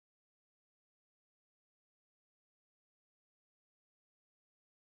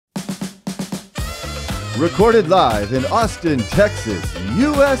Recorded live in Austin, Texas,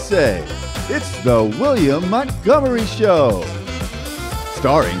 USA. It's the William Montgomery Show.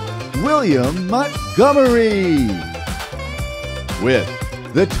 Starring William Montgomery. With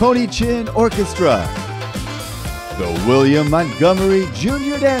the Tony Chin Orchestra. The William Montgomery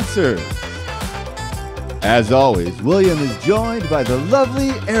Jr. Dancers. As always, William is joined by the lovely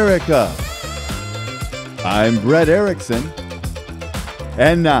Erica. I'm Brett Erickson.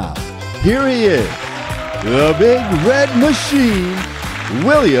 And now, here he is, the big red machine,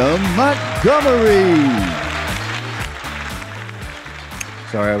 William Montgomery.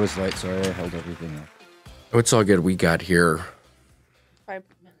 Sorry I was late. Sorry I held everything up. Oh, it's all good. We got here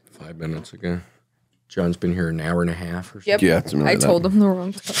 5 minutes ago. John's been here an hour and a half or so. Yep. Yeah, I told him the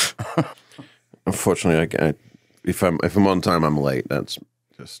wrong time. Unfortunately, if I'm on time, I'm late. That's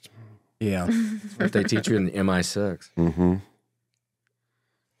just Yeah. If they teach you in the MI6. mm-hmm.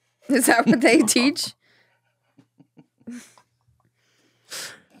 Is that what they teach?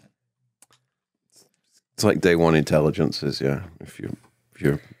 It's like day one intelligence is If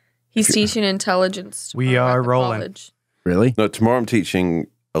you're He's teaching intelligence. We are rolling. College. Really? no, tomorrow I'm teaching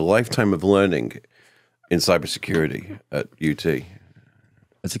a lifetime of learning in cybersecurity at UT.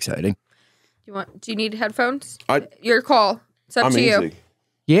 That's exciting. Do you need headphones? I- Your call. It's up I'm to you. easy.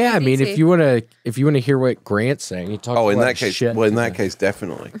 Yeah, I mean, Easy. if you want to hear what Grant's saying, he talks. Oh, in a lot that of case, shit well, in to that the- case,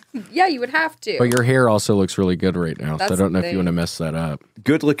 definitely. Yeah, you would have to. But your hair also looks really good right now, so That's I don't know the if you thing. want to mess that up.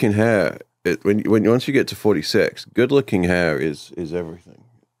 Good looking hair. Once you get to 46, good looking hair is everything.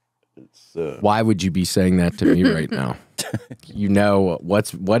 It's Why would you be saying that to me right now? You know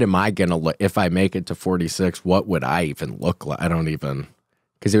what am I gonna look if I make it to 46? What would I even look like? I don't even,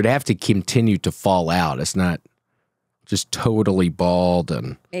 because it would have to continue to fall out. It's not just totally bald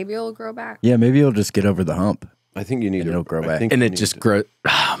and Maybe it'll grow back. Yeah, maybe you'll just get over the hump. I think you need And to it'll grow I back. think and you it need just to- grow.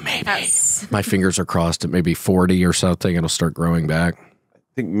 Oh, maybe Yes. my fingers are crossed at maybe 40 or something. It'll start growing back.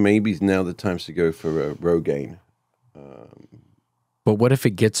 I think maybe now the time's to go for Rogaine. But what if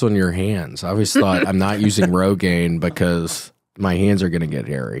it gets on your hands? I always thought I'm not using Rogaine because my hands are going to get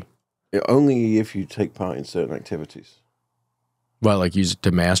hairy. Only if you take part in certain activities. Well, like use it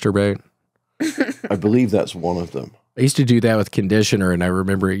to masturbate. I believe that's one of them. I used to do that with conditioner, and I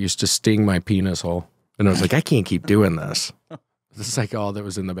remember it used to sting my penis hole. And I was like, I can't keep doing this. This is like all that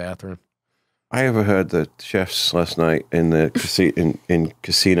was in the bathroom. I overheard the chefs last night in the in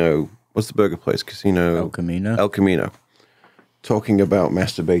Casino. What's the burger place? Casino El Camino. El Camino. Talking about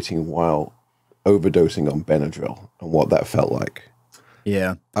masturbating while overdosing on Benadryl and what that felt like.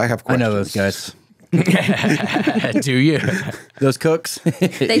 Yeah. I have I questions. know those guys. Do you? Those cooks.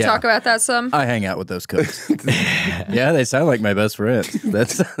 They Yeah. talk about that some. I hang out with those cooks. Yeah, they sound like my best friends.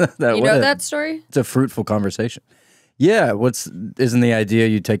 That's that. You know that story? It's a fruitful conversation. Yeah, isn't the idea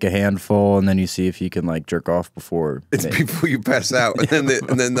you take a handful and then you see if you can like jerk off before? It's before you pass out, and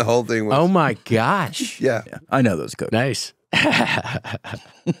then the whole thing was. Oh my gosh. yeah. Yeah, I know those cooks. Nice.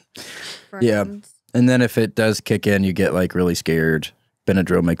 Yeah. Friends. And then if it does kick in, you get like really scared.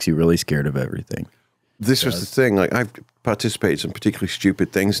 Benadryl makes you really scared of everything. This was the thing. Like I've participated in particularly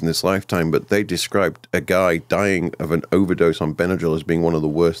stupid things in this lifetime, but they described a guy dying of an overdose on Benadryl as being one of the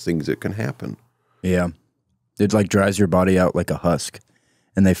worst things that can happen. Yeah. It like dries your body out like a husk.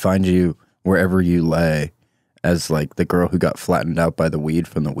 And they find you wherever you lay as like the girl who got flattened out by the weed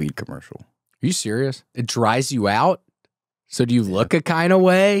from the weed commercial. Are you serious? It dries you out? So do you look a kind of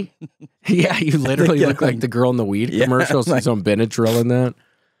way? Yeah, you literally Yeah, look like the girl in the weed yeah, commercials. like- She's on Benadryl and that.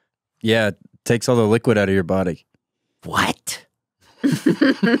 Yeah, it takes all the liquid out of your body. What?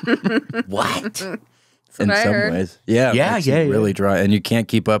 What? That's In what I some heard. ways. Yeah. Yeah, makes you yeah. really dry. And you can't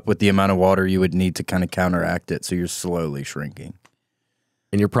keep up with the amount of water you would need to kind of counteract it. So you're slowly shrinking.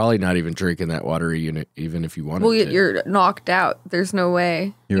 And you're probably not even drinking that water even if you wanted Well, to. you're knocked out. There's no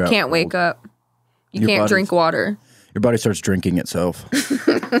way. You're You out can't wake cold. up. You Your can't body's- drink water. Your body starts drinking itself.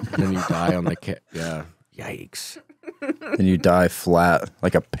 And then you die on the yeah. Yikes. And you die flat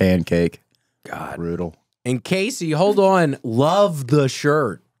like a pancake. God. Brutal. And Casey, hold on. Love the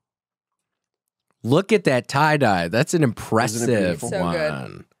shirt. Look at that tie-dye. That's an impressive beautiful? So good.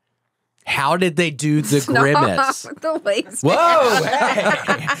 one. How did they do the grimace? the waist. Whoa!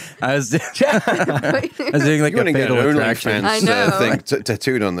 Hey. I was doing like You a want to get fatal an attraction. I OnlyFans know. thing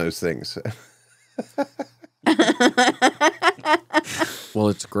tattooed on those things. Well,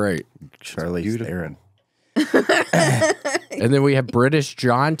 it's great. Charlie's Theron. And then we have British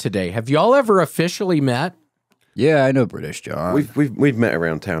John today. Have y'all ever officially met? Yeah, I know British John. We've met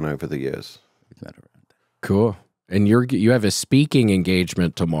around town over the years. We've met around. Cool. And you have a speaking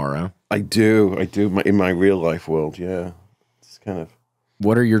engagement tomorrow. I do. In my real life world, yeah. It's kind of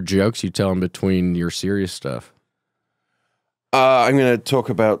What are your jokes you tell in between your serious stuff? I'm going to talk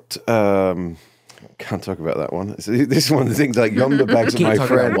about. Can't talk about that one. This is one of the things like yonder bags of my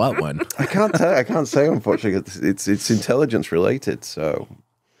friend. What one? I can't tell. I can't say. Unfortunately, it's intelligence related. So,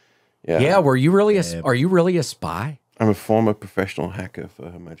 yeah. Yeah. Were you really? Are you really a spy? I'm a former professional hacker for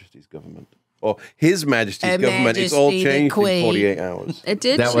Her Majesty's government. Or His Majesty's government. It's all changed in 48 hours. It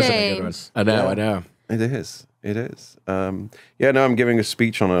did That change. wasn't a good one. I know. I know. It is. It is. Yeah. No, I'm giving a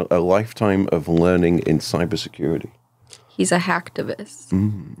speech on a lifetime of learning in cybersecurity. He's a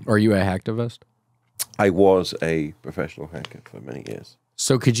hacktivist. Are you a hacktivist? I was a professional hacker for many years.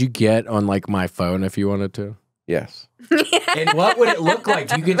 So could you get on like my phone if you wanted to? Yes. And what would it look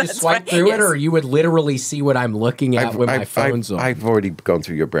like? You could just swipe through it, or you would literally see what I'm looking at when my phone's on. I've already gone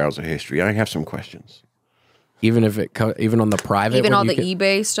through your browser history. I have some questions. Even if even on the private, Even when all you the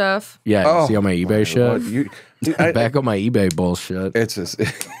eBay stuff. Yeah, you see all my eBay shit. Back on my eBay bullshit. It's just,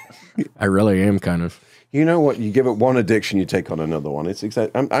 I really am kind of. you know what? You give it one addiction, you take on another one. It's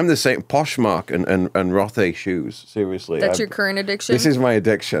exactly. I'm the same. Poshmark and Rothe shoes. Seriously, That's your current addiction? This is my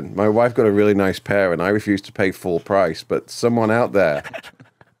addiction. My wife got a really nice pair, and I refuse to pay full price. But someone out there,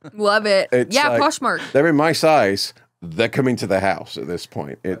 Love it. it's Yeah, like, Poshmark. They're in my size. They're coming to the house at this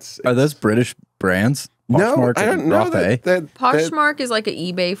point. Are those British brands? no, Poshmark I don't and know. Rothe? Poshmark is like an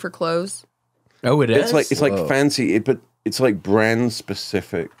eBay for clothes. Oh, it is. It's like fancy, but it's like brand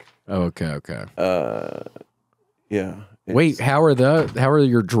specific. Oh, okay. Yeah. Wait, how are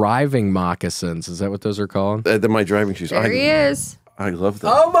your driving moccasins? Is that what those are called? They're my driving shoes. There he is. I love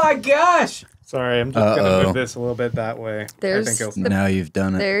them. Oh my gosh! Sorry, I'm just going to move this a little bit that way. There's I think Now you've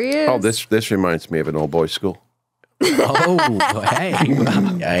done it. There he is. Oh, this reminds me of an all boys school. Oh, hey!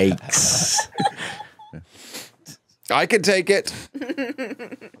 Yikes. I can take it.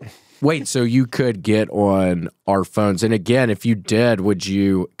 Wait, so you could get on our phones, and again, if you did, could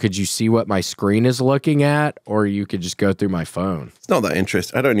you see what my screen is looking at, or you could just go through my phone? It's not that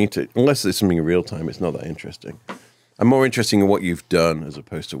interesting. I don't need to, unless it's something in real time. It's not that interesting. I'm more interested in what you've done as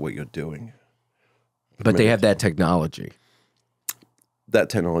opposed to what you're doing. But they have that technology. That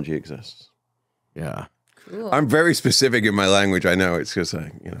technology exists. Yeah. Cool. I'm very specific in my language. I know it's because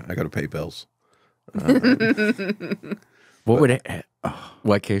I got to pay bills. What would it?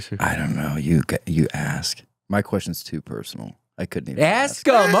 What case? I don't know. You ask. My question's too personal. I couldn't even Ask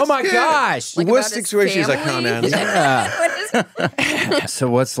them. Oh my gosh! Like worst about his situations I family? can't answer. Yeah. So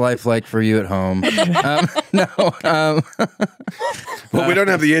what's life like for you at home? No. Well, we don't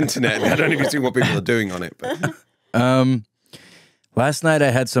have the internet. I don't even see what people are doing on it. But. Last night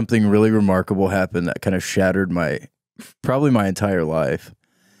I had something really remarkable happen that kind of shattered probably my entire life.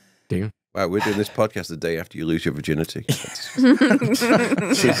 Damn. Wow, we're doing this podcast the day after you lose your virginity.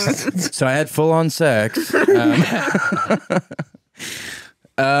 So I had full-on sex.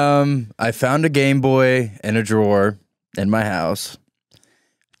 I found a Game Boy in a drawer in my house.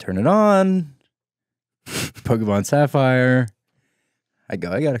 Turn it on. Pokemon Sapphire. I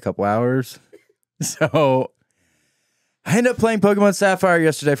got a couple hours. So I ended up playing Pokemon Sapphire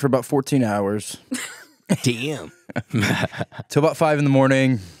yesterday for about 14 hours. Damn. Till about 5 in the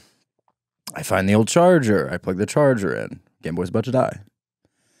morning. I find the old charger. I plug the charger in. Game Boy's about to die.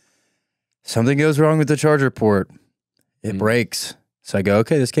 Something goes wrong with the charger port. It breaks. So I go,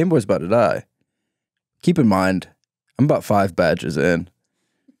 okay, this Game Boy's about to die. Keep in mind, I'm about 5 badges in.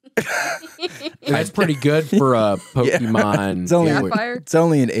 That's pretty good for a Pokemon. It's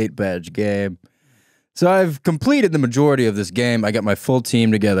only an 8-badge game. So I've completed the majority of this game. I got my full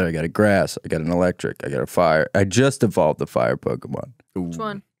team together. I got a grass. I got an electric. I got a fire. I just evolved the fire Pokemon. Which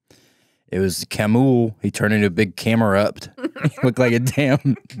one? It was Camul. He turned into a big Camerupt. He looked like a damn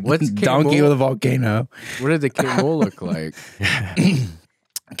donkey Camul? with a volcano. What did the Camul look like?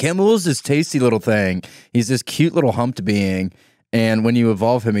 Camul's this tasty little thing. He's this cute little humped being. And when you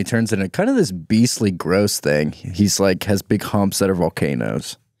evolve him, he turns into kind of this beastly, gross thing. He's like, has big humps that are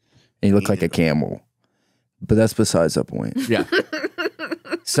volcanoes. And he looks like a camel. But that's besides the point. Yeah.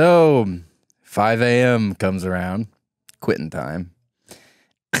 So, 5 a.m. comes around. Quitting time.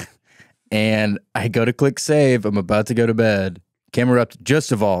 And I go to click save. I'm about to go to bed. Camerupt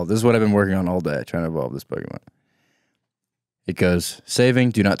just evolved. This is what I've been working on all day, trying to evolve this Pokemon. It goes,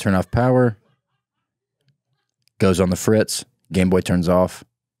 saving, do not turn off power. Goes on the fritz. Game Boy turns off.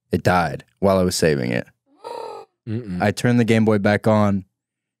 It died while I was saving it. I turn the Game Boy back on.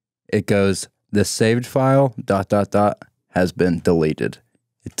 It goes, the saved file, ... has been deleted.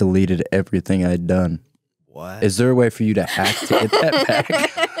 It deleted everything I'd done. What? Is there a way for you to hack to get that back?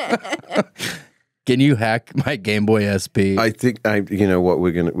 Can you hack my Game Boy SP? I think you know what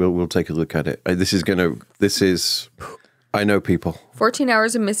we'll take a look at it. This is I know people. 14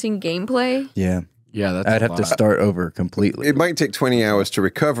 hours of missing gameplay. Yeah. Yeah, that's I'd a have to lot. start over completely. It might take 20 hours to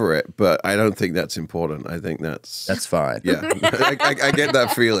recover it, but I don't think that's important. I think that's fine. Yeah, I get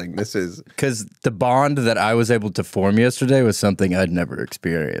that feeling. This is Because the bond that I was able to form yesterday was something I'd never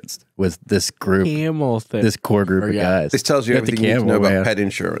experienced with this group, Camel thing. this core group of guys. this tells you Get the everything you need to know camel, about man. pet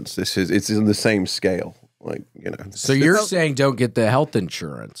insurance. It's in the same scale. Like, you know. So you're saying don't get the health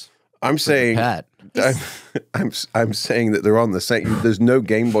insurance. I'm saying Pet. I'm saying that they're on the same. There's no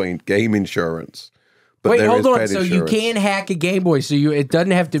Game Boy game insurance. But Wait, there hold is on. pet So you insurance. can hack a Game Boy. So it doesn't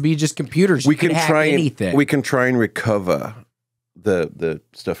have to be just computers. We You can hack try anything. and we can try and recover the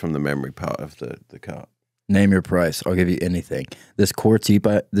stuff from the memory part of the cart. Name your price. I'll give you anything. This core team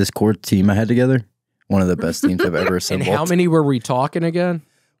I had together, one of the best teams I've ever and assembled. how many were we talking again?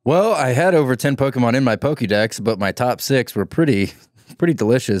 Well, I had over 10 Pokemon in my Pokédex, but my top 6 were pretty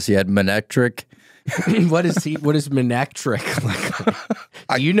delicious. You had Manectric. What is Manectric?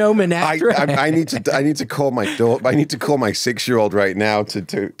 Do you know Manectric? I need to call my daughter. I need to call my 6-year-old right now to.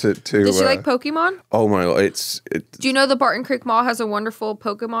 Did she like Pokemon? Oh my god! Do you know the Barton Creek Mall has a wonderful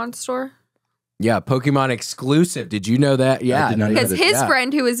Pokemon store? Yeah, Pokemon exclusive. Did you know that? Yeah, did not know Because that. his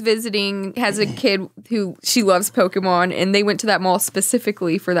friend who was visiting has a kid who she loves Pokemon, and they went to that mall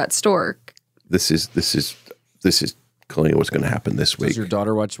specifically for that store. This is clearly what's going to happen this week. Does your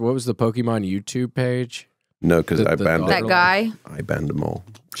daughter watch? What was the Pokemon YouTube page? No, because I the banned daughter- That guy. I banned them all.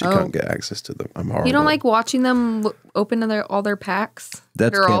 She Oh. can't get access to them. I'm horrible. You don't like watching them open all their packs?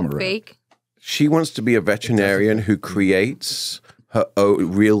 That's They're all camera. fake. She wants to be a veterinarian who creates her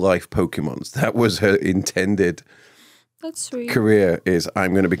own real life Pokemons. That was her intended That's sweet. career. Is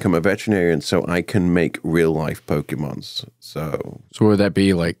I'm going to become a veterinarian so I can make real life Pokemons. So So would that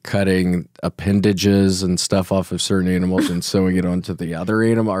be like cutting appendages and stuff off of certain animals and sewing it onto the other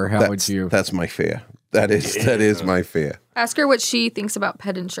animal, or how would you? That's my fear. That is my fear. Ask her what she thinks about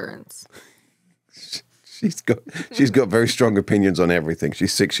pet insurance. She's got very strong opinions on everything.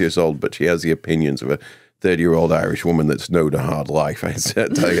 She's 6 years old, but she has the opinions of a 30-year-old Irish woman that's known a hard life. I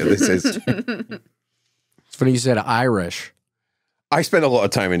tell you, this is. It's funny you said Irish. I spent a lot of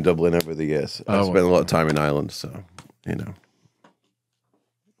time in Dublin over the years. I Oh, spent a lot of time in Ireland, so you know.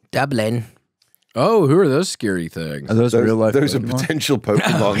 Dublin. Oh, who are those scary things? Are those real life Those are Pokemon? potential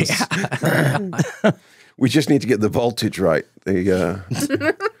Pokemons. We just need to get the voltage right.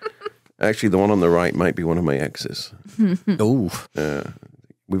 Actually, the one on the right might be one of my exes. Oh,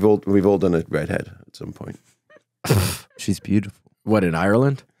 We've all done a redhead at some point. She's beautiful. what, in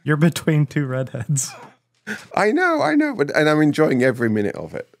Ireland? You're between two redheads. I know, and I'm enjoying every minute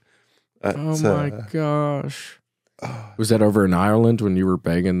of it. Oh my gosh. Was that over in Ireland when you were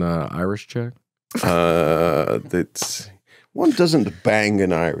banging the Irish chick? That's one doesn't bang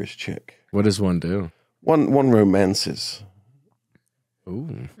an Irish chick. What does one do? One romances.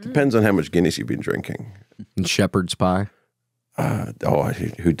 Ooh. Depends on how much Guinness you've been drinking. And shepherd's pie?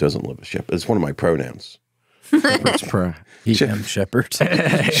 Who doesn't love a shepherd? It's one of my pronouns. Shepherd's pie. Shepherd.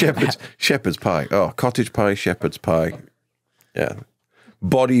 Shepherd's pie. Oh, cottage pie, shepherd's pie. Yeah.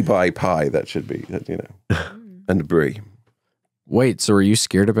 Body by pie, that should be, you know. And brie. Wait, so are you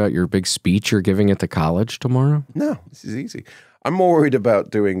scared about your big speech you're giving at the college tomorrow? No, this is easy. I'm more worried about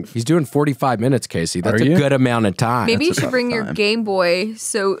doing. He's doing 45 minutes, Casey. That's Are a you? good amount of time. Maybe you should about bring your time. Game Boy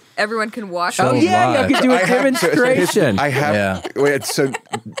so everyone can watch Show it. Oh, them yeah, live. you could do a demonstration. I have. Yeah. Wait, so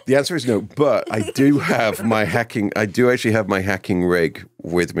the answer is no, but I do have my hacking. I do actually have my hacking rig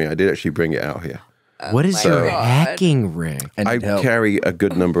with me. I did actually bring it out here. What is my your God. hacking rig? And I help. carry a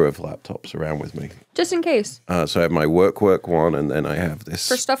good number of laptops around with me. Just in case. So I have my work one, and then I have this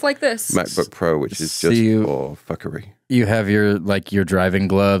For stuff like this. MacBook Pro, which is So just you- for fuckery. You have your driving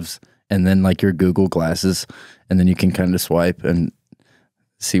gloves and then like your Google glasses, and then you can kind of swipe and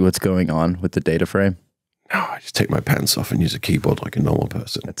see what's going on with the data frame. No, I just take my pants off and use a keyboard like a normal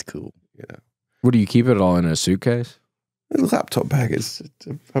person. That's cool. What do you keep it all in a suitcase? The laptop bag is.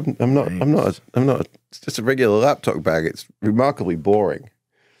 I'm not. It's just a regular laptop bag. It's remarkably boring.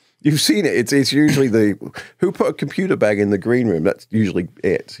 You've seen it. It's usually who put a computer bag in the green room. That's usually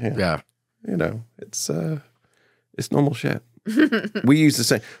it. Yeah. You know, it's normal shit. We use the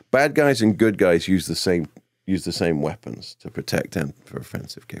same. Bad guys and good guys use the same weapons to protect and for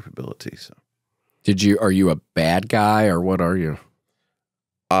offensive capabilities. So. Are you a bad guy or what are you?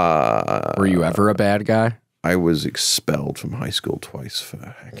 Were you ever a bad guy? I was expelled from high school twice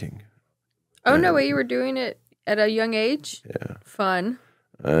for hacking. Oh, no way. You were doing it at a young age? Yeah. Fun.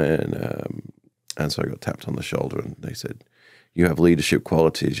 And so I got tapped on the shoulder and they said, you have leadership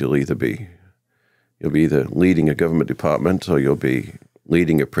qualities. You'll either be leading a government department or you'll be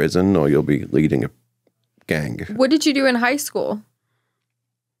leading a prison or you'll be leading a gang. What did you do in high school?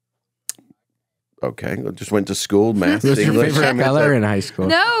 Okay, I just went to school, math, What's your English. favorite color in high school?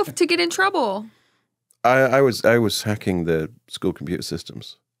 No, to get in trouble. I was hacking the school computer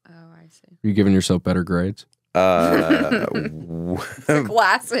systems. Oh, I see. Are you giving yourself better grades? It's a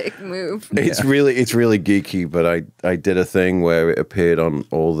classic move. It's really geeky, but I did a thing where it appeared on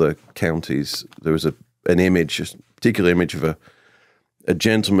all the counties. There was an image, a particular image of a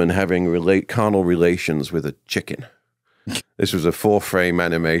gentleman having carnal relations with a chicken. This was a 4-frame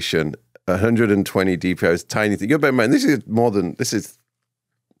animation, 120 dpi, tiny thing. You bear in mind, this is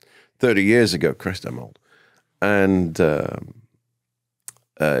 30 years ago. Christ, I'm old. And there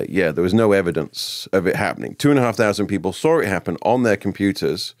was no evidence of it happening. 2,500 people saw it happen on their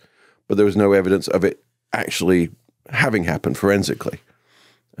computers, but there was no evidence of it actually having happened forensically.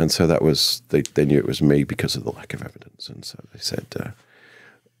 And so that was, they knew it was me because of the lack of evidence. And so they said,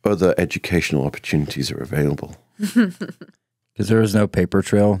 other educational opportunities are available. Because there was no paper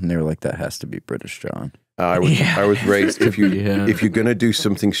trail, and they were like, that has to be British John. I was raised, if you're going to do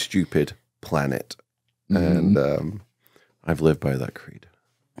something stupid, plan it. And I've lived by that creed.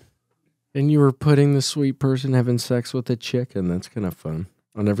 And you were putting the sweet person having sex with a chicken. That's kind of fun.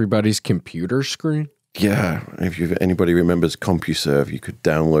 On everybody's computer screen? Yeah. If anybody remembers CompuServe, you could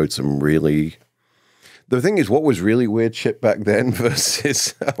download some really... The thing is, what was really weird shit back then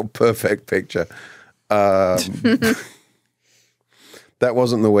versus perfect picture. That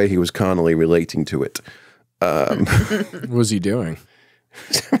wasn't the way he was carnally relating to it. What was he doing?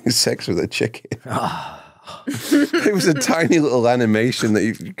 Having sex with a chicken. It was a tiny little animation that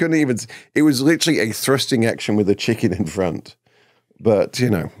you couldn't even... It was literally a thrusting action with a chicken in front. But,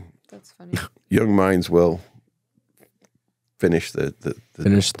 That's funny. young minds will finish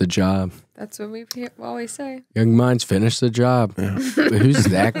Finish the job. That's what we always say. Young minds finish the job. Yeah. Who's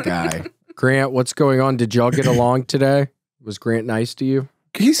that guy? Grant, what's going on? Did y'all get along today? Was Grant nice to you?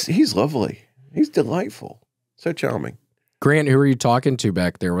 He's lovely. He's delightful. So charming. Grant, who are you talking to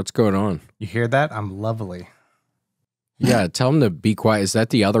back there? What's going on? You hear that? I'm lovely. Yeah, tell him to be quiet. Is that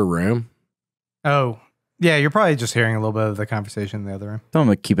the other room? Oh, yeah, you're probably just hearing a little bit of the conversation in the other room. Tell him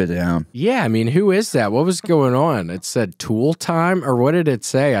to keep it down. Yeah, I mean, who is that? What was going on? It said tool time, or what did it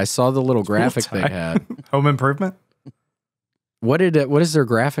say? I saw the little graphic they had. Home Improvement? What does their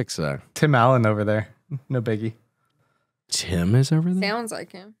graphic say? Tim Allen over there. No biggie. Tim is over there? Sounds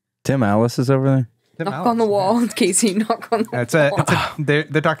like him. Tim Alice is over there. Tim Knock Allen. on the wall, Casey. Knock on the wall.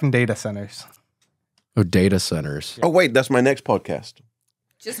 They're talking data centers. Oh, data centers. Oh, wait, that's my next podcast.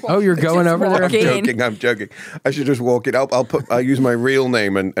 Just Oh, you're going over there? I'm joking. I should just walk it. I'll use my real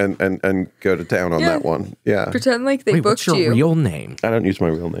name and go to town on that one. Yeah. Pretend like they Wait, booked what's your you. real name? I don't use my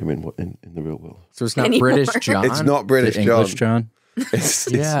real name in the real world. So it's not Anymore. British John? It's not British The John. English John.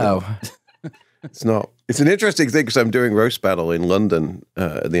 It's Yeah. It's not. It's an interesting thing because I'm doing roast battle in London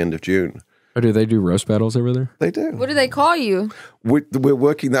at the end of June. Oh, do they do roast battles over there? They do. What do they call you? We're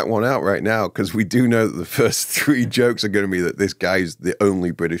working that one out right now because we do know that the first 3 jokes are going to be that this guy's the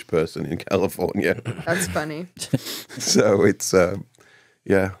only British person in California. That's funny. So it's,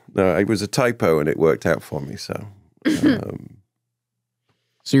 yeah. No, it was a typo and it worked out for me. So So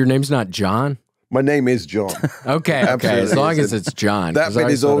your name's not John? my name is John. Okay, Absolutely. as long as it's John. That 'cause I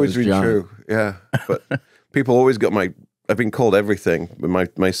bit is thought it always was been John. true. Yeah. But people always got I've been called everything, but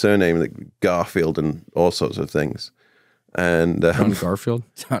my surname, like Garfield and all sorts of things. And John Garfield?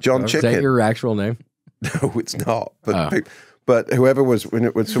 John Is Chicken. that your actual name? No, it's not. But but whoever was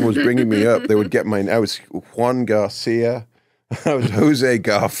when someone was bringing me up, they would get mine. I was Juan Garcia. I was Jose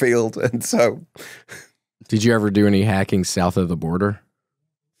Garfield, and so. Did you ever do any hacking south of the border?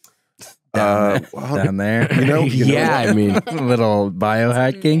 Down there. You know Yeah, what? I mean, A little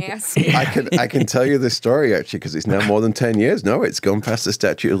biohacking. Nasty. I can tell you this story actually because it's now more than 10 years. No, it's gone past the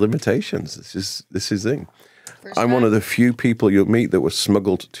statute of limitations. This is thing. I'm one of the few people you'll meet that was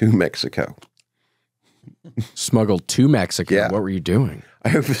smuggled to Mexico. smuggled to Mexico. Yeah. What were you doing?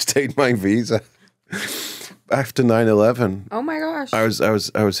 I overstayed my visa after 9/11. Oh my gosh. I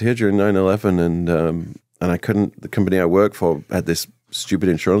was here during 9/11 and I couldn't. The company I work for had this stupid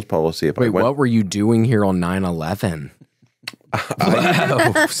insurance policy. If Wait, I went, what were you doing here on 9/11?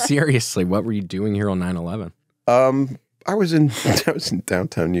 Wow, seriously, what were you doing here on 9/11? I was in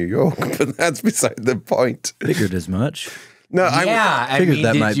downtown New York, but that's beside the point. Figured as much. No, I Figured mean,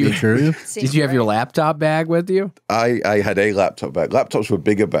 that did might you, be true. Did you have your laptop bag with you? I had a laptop bag. Laptops were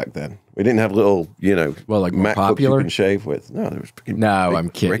bigger back then. We didn't have little, Well, like more MacBooks popular? you can shave with. No, there was big, No, big I'm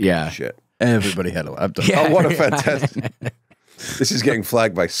kidding. brick Yeah. shit. Everybody had a laptop. Yeah. Oh, what a fantastic! This is getting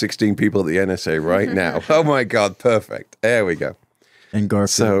flagged by 16 people at the NSA right now. Oh my God, perfect. There we go. And Garfield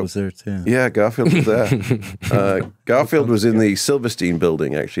So- was there too. Yeah, Garfield was there. Garfield was in the Silverstein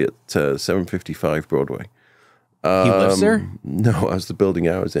building, actually, at 755 Broadway. He lives there? No, I was the building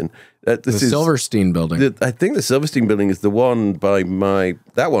I was in. The Silverstein building. I think the Silverstein building is the one by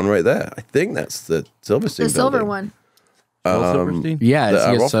that one right there. I think that's the Silverstein The building. silver one. Silverstein? Yeah, is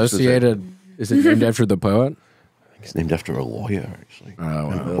our he office was there. associated? Is it named after the poet? It's named after a lawyer, actually. Oh,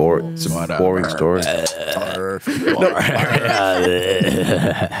 well. It's a boring story.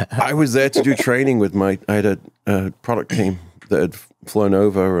 I was there to do training with I had a product team that had flown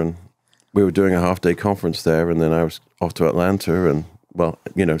over, and we were doing a half-day conference there, and then I was off to Atlanta, and, well,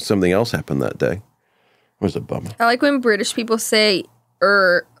 something else happened that day. It was a bummer. I like when British people say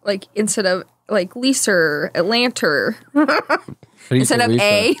like instead of like Lisa or Atlanta. Instead of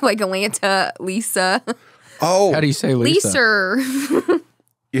A, like Atlanta, Lisa. Oh, How do you say Lisa? Lisa.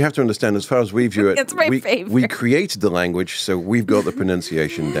 you have to understand, as far as we view it, It's my favorite. we created the language, so we've got the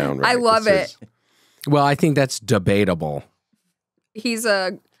pronunciation down right. I love This it. Well, I think that's debatable. He's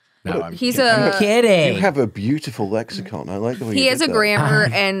a No, I'm he's kidding. a kidding. You have a beautiful lexicon. I like the way he you has did a that. grammar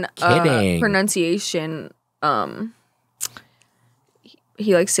and kidding. pronunciation.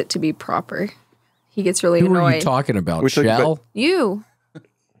 He likes it to be proper. He gets really Who are annoyed. you talking about? We're talking Shell? about- You.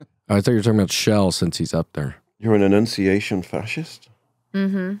 Oh, I thought you were talking about Shell since he's up there. You're an enunciation fascist?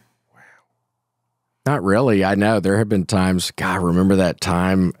 Mm-hmm. Not really. I know there have been times. God, remember that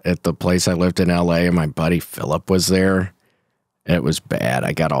time at the place I lived in LA and my buddy Philip was there? It was bad.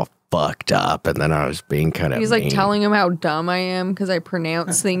 I got all fucked up and then I was being kind of He was like telling him how dumb I am because I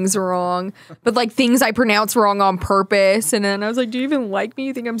pronounce things wrong, but like things I pronounce wrong on purpose. And then I was like, "Do you even like me?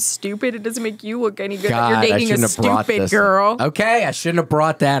 You think I'm stupid? It doesn't make you look any good. God, You're I dating a shouldn't have brought stupid this. girl." Okay, I shouldn't have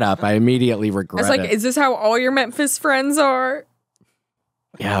brought that up. I immediately I regret was like, it. "Is this how all your Memphis friends are?"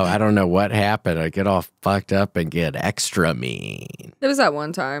 Yo, I don't know what happened. I get all fucked up and get extra mean. There was that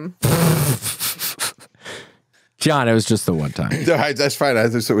one time. John, it was just the one time. No, that's fine. I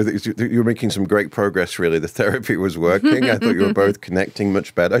just thought you were making some great progress, really. The therapy was working. I thought you were both connecting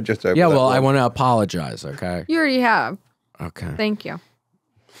much better. Just over Yeah, that well, I one. want to apologize, okay? You already have. Okay. Thank you.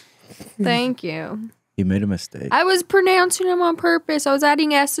 Thank you. He made a mistake. I was pronouncing them on purpose. I was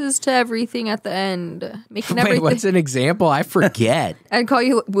adding S's to everything at the end, making Wait, everything. what's an example? I forget. I'd call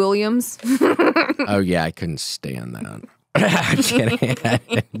you Williams. Oh, yeah, I couldn't stand that. I'm kidding. I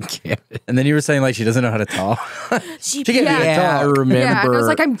didn't get it. And then you were saying like she doesn't know how to talk. She can't even Yeah, I talk. remember. Yeah, and I was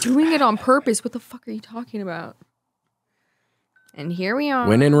like, I'm doing it on purpose. What the fuck are you talking about? And here we are.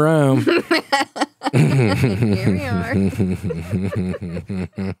 When in Rome. Here we are.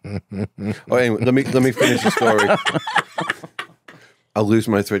 Oh, anyway, let me finish the story. I'll lose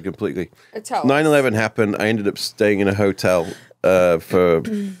my thread completely. Tell us. 9/11 happened. I ended up staying in a hotel for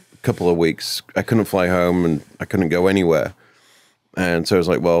a couple of weeks. I couldn't fly home and I couldn't go anywhere. And so I was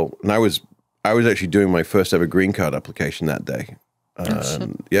like, well, and I was actually doing my first ever green card application that day.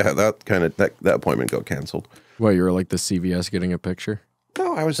 Yeah, that appointment got canceled. What, you were like the CVS getting a picture?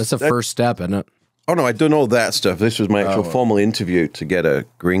 No, I was. That's the first step, isn't it? Oh no, I'd done all that stuff. This was my actual formal interview to get a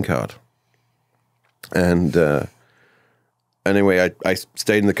green card. And anyway, I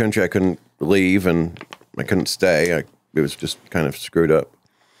stayed in the country. I couldn't leave, and I couldn't stay. It was just kind of screwed up.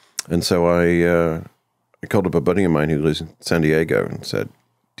 And so I called up a buddy of mine who lives in San Diego and said,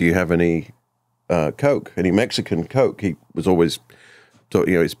 "Do you have any Coke? Any Mexican Coke?" He was always,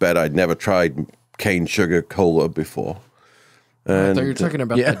 it's bad. I'd never tried cane sugar cola before. I thought you were talking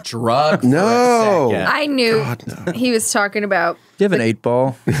about the drug. No. I knew God, no. he was talking about Do you have an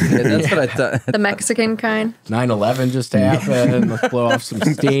 8-ball? Yeah, that's what I thought. the Mexican kind. 9/11 just happened. Let's blow off some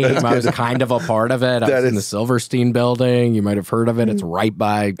steam. I was kind of a part of it. I was in the Silverstein building. You might have heard of it. It's right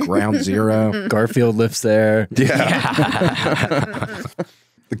by Ground Zero. Garfield lives there. Yeah.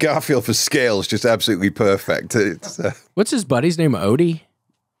 The Garfield for scale is just absolutely perfect. It's, What's his buddy's name? Odie?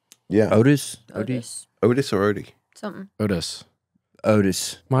 yeah. Otis? Otis. Otis or Odie? Something. Otis.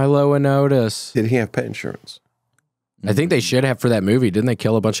 Otis. Milo and Otis. Did he have pet insurance? I think they should have for that movie. Didn't they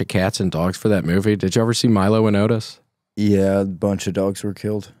kill a bunch of cats and dogs for that movie? Did you ever see Milo and Otis? Yeah, a bunch of dogs were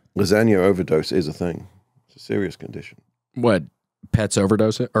killed. Lasagna overdose is a thing. It's a serious condition. What? Pets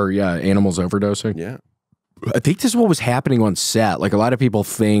overdosing? Or, yeah, animals overdosing? Yeah. I think this is what was happening on set. Like, a lot of people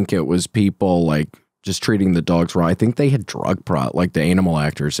think it was people, like, just treating the dogs wrong. I think they had like, the animal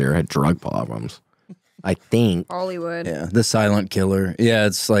actors there had drug problems. I think. Hollywood. Yeah, the silent killer. Yeah,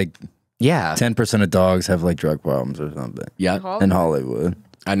 it's like Yeah. 10% of dogs have like drug problems or something Yeah. in Hollywood.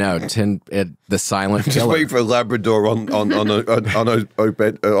 I know. The silent Just killer. wait for a Labrador on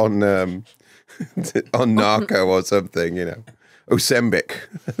Narco or something, Ozempic.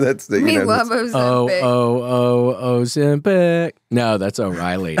 That's the We love Ozempic. Ozempic. No, that's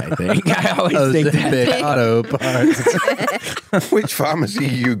O'Reilly, I think. I always think that. Auto parts. Which pharmacy are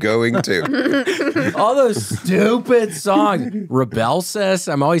you going to? All those stupid songs.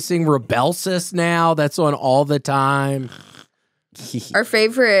 Rebelsis. I'm always singing Rebelsis now. That's on all the time. Our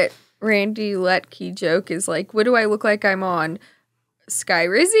favorite Randy Letke joke is like, what do I look like I'm on? Sky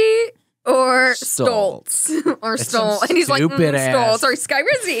Rizzy or Stoltz? Or Stoltz. And he's like, Stoltz or Sky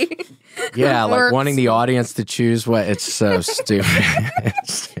Rizzy. Yeah, like wanting the audience to choose what. It's so stupid.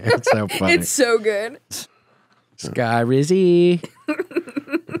 it's so funny. It's so good. Sky Rizzy.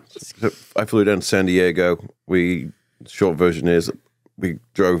 So I flew down to San Diego. Short version is we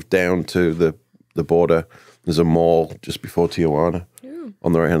drove down to the border. There's a mall just before Tijuana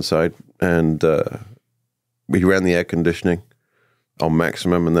on the right-hand side. And we ran the air conditioning on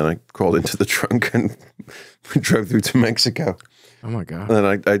maximum, and then I crawled into the trunk and we drove through to Mexico. Oh, my God.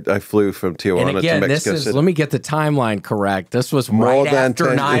 And then I flew from Tijuana and again, to Mexico this is, City. let me get the timeline correct. This was More right than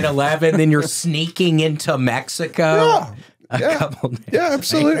after 10 9/11, then you're sneaking into Mexico. Yeah,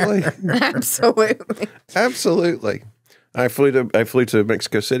 absolutely. Absolutely. Absolutely. I flew to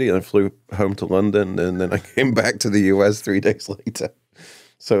Mexico City, and I flew home to London, and then I came back to the US 3 days later.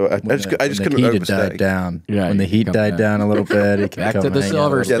 So I just couldn't overstay. Died down. Yeah, when the heat died down a little bit, it Back to the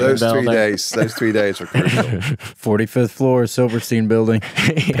Silver Yeah, those Building. 3 days. Those 3 days were crucial. 45th floor, Silverstein building,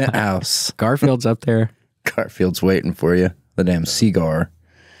 penthouse. Garfield's up there. Garfield's waiting for you. The damn cigar.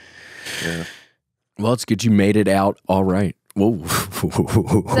 Yeah. Well, it's good you made it out all right. Whoa.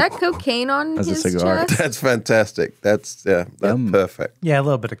 Is that cocaine on That's a his cigar. chest? That's fantastic. That's perfect. Yeah, a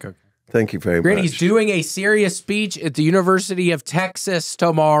little bit of coke. Thank you very Grant, much. he's doing a serious speech at the University of Texas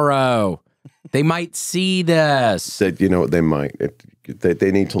tomorrow. They might see this. You know what? They might.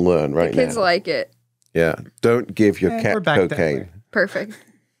 They need to learn right Kids now. like it. Yeah. Don't give your We're cat back that cocaine. way. Perfect.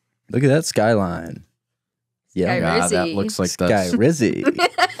 Look at that skyline. Yeah. Sky Yeah, that Rizzy. looks like Sky the Rizzy.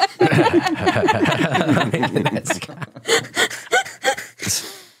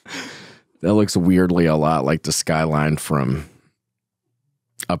 that looks weirdly a lot like the skyline from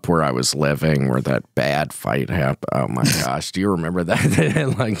up where I was living, where that bad fight happened. Oh my gosh, do you remember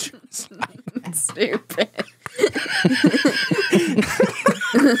that? Like, Stupid.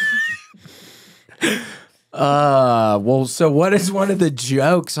 well, so what is one of the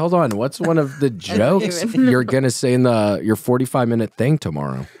jokes? Hold on, what's one of the jokes even know. you're gonna say in your 45-minute thing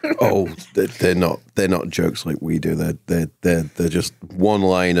tomorrow? Oh, they're not jokes like we do. They're just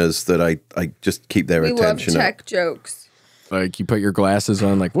one-liners that I just keep their We love attention. tech jokes. Like you put your glasses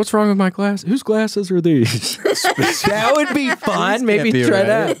on, like, what's wrong with my glasses? Whose glasses are these? That would be fun. Maybe be try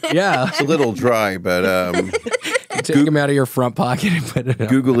right. that. Yeah. It's a little dry, but Take them out of your front pocket and put it up.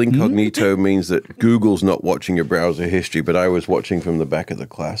 Google Incognito means that Google's not watching your browser history, but I was watching from the back of the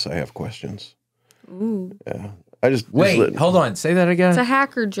class. I have questions. Ooh. Yeah. I just Wait, hold on. Say that again. It's a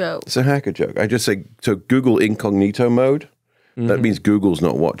hacker joke. It's a hacker joke. I just say, so Google Incognito mode, that means Google's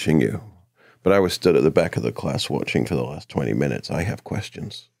not watching you. But I was stood at the back of the class watching for the last 20 minutes. I have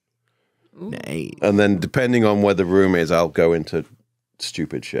questions. Nice. And then depending on where the room is, I'll go into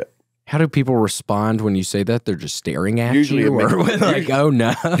stupid shit. How do people respond when you say that? They're just staring at Usually you? a Or mix- like, oh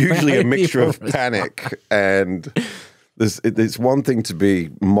no. Usually a mixture of People- panic and it's one thing to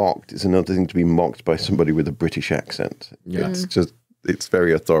be mocked. It's another thing to be mocked by somebody with a British accent. Yeah. It's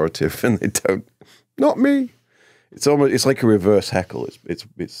very authoritative and they don't, not me. It's like a reverse heckle.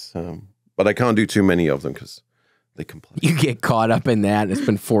 But I can't do too many of them because they complain. You get caught up in that. It's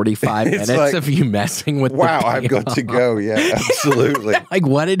been 45 It's minutes like, of you messing with Wow, the I've got to go. Yeah, absolutely. Like,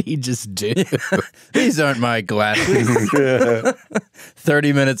 what did he just do? These aren't my glasses.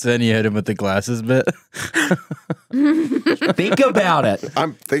 30 minutes in, you hit him with the glasses bit. Think about it.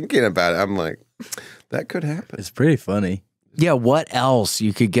 I'm thinking about it. I'm like, that could happen. It's pretty funny. Yeah, what else?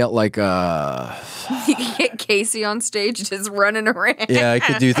 You could get like a... You can get Casey on stage just running around. Yeah, I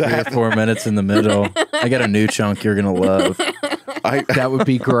could do 3 or 4 minutes in the middle. I got a new chunk you're going to love. That would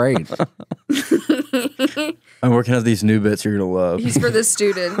be great. I'm working on these new bits you're going to love. He's for the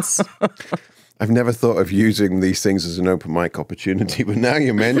students. I've never thought of using these things as an open mic opportunity, but now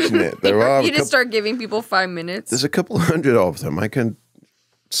you mention it, You just start giving people 5 minutes. there's a couple hundred of them.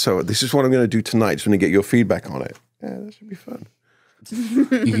 So this is what I'm going to do tonight. Just want to get your feedback on it. Yeah, that should be fun.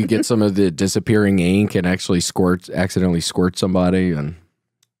 You could get some of the disappearing ink and actually accidentally squirt somebody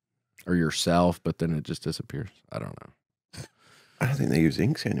or yourself, but then it just disappears. I don't know. I don't think they use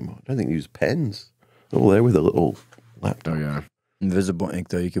inks anymore. I don't think they use pens. Oh, there with a little laptop. Oh yeah. Invisible ink,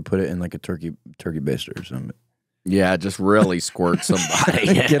 though, you could put it in like a turkey baster or something. Yeah, just really squirt somebody.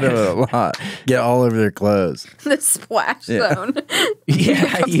 Get a lot. Get all over their clothes. The splash zone.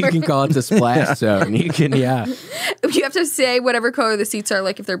 Yeah, you can call it the splash zone. You can, yeah. You have to say whatever color the seats are.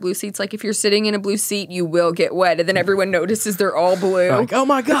 Like if they're blue seats, like if you're sitting in a blue seat, you will get wet, and then everyone notices they're all blue. Like, oh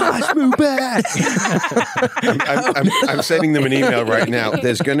my gosh, move back. I'm sending them an email right now.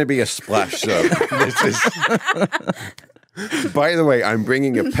 There's going to be a splash zone. This is. By the way, I'm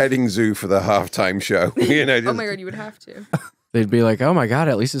bringing a petting zoo for the halftime show. You know, Oh my god, you would have to. They'd be like, oh my God,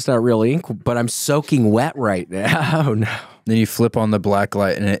 at least it's not real ink, but I'm soaking wet right now. Oh no. Then you flip on the black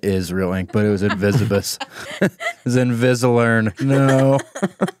light and it is real ink, but it was Invisibus. It's Invisalign. No.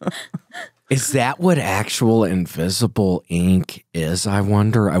 Is that what actual invisible ink is, I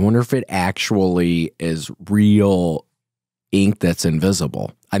wonder? I wonder if it actually is real ink that's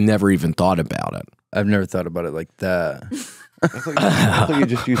invisible. I've never even thought about it. I've never thought about it like that. I thought you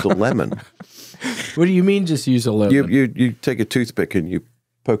just used a lemon. What do you mean just use a lemon? You take a toothpick and you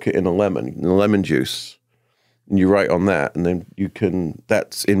poke it in a lemon juice, and you write on that, and then you can,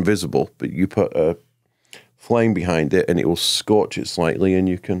 that's invisible, but you put a flame behind it and it will scorch it slightly and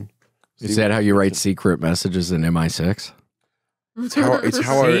you can. Is that how you write secret messages in MI6? It's how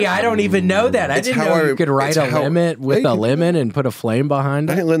See, I don't even know that. I didn't know you could write a lemon with a lemon and put a flame behind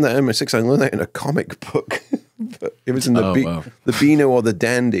I it. didn't learn that in MI6. I learned that in a comic book. But it was in the the Beano or the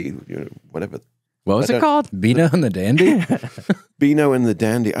Dandy, you know, whatever. What was it called? Beano and the Dandy? Beano and the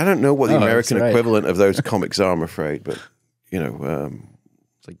Dandy. I don't know what the American that's right. equivalent of those comics are, I'm afraid, but you know,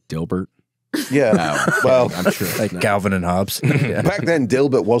 It's like Dilbert. yeah. Well, I'm sure. Like Calvin and Hobbes. Yeah. back then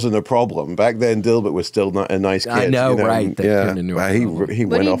Dilbert wasn't a problem. Back then Dilbert was still not a nice kid. I know, you know? right. That Yeah, turned into a well, problem. he What'd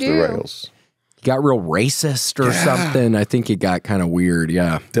went he off the do? rails. He got real racist or something. I think it got kind of weird.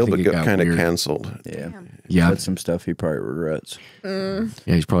 Yeah. I think Dilbert it got kind of weird. canceled. Yeah. Yeah. That's some stuff he probably regrets. Yeah,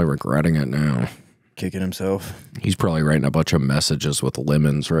 he's probably regretting it now. Kicking himself. He's probably writing a bunch of messages with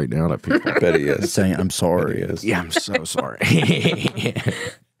lemons right now to people. I bet he is. Saying, I'm I bet he sorry. is. Yeah, I'm so sorry.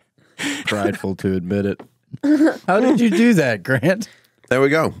 Prideful to admit it. How did you do that, Grant? There we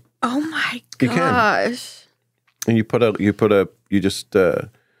go. Oh my You can. gosh. And you just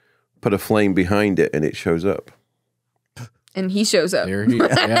put a flame behind it and it shows up. And he shows up. There he,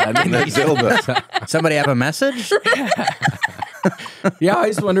 yeah, I mean, That's Dilbert. Somebody have a message? yeah, I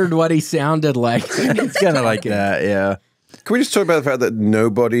always wondered what he sounded like. It's kind of like that, yeah. Can we just talk about the fact that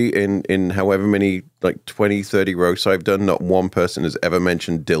nobody in however many, like 20, 30 roasts I've done, not one person has ever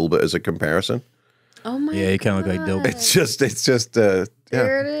mentioned Dilbert as a comparison? Oh my Yeah, you kind of look like Dilbert. It's just, There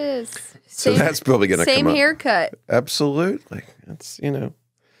yeah. it is. So that's probably going to come Same up. haircut. Absolutely. That's, you know,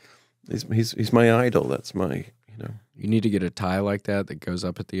 he's my idol. That's my, you know. You need to get a tie like that goes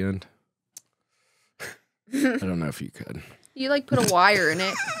up at the end. I don't know if you could. You like put a wire in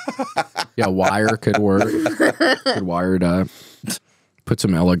it. Yeah, wire could work. Could wire it up. Put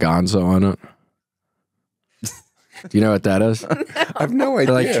some eleganza on it. Do you know what that is? I have no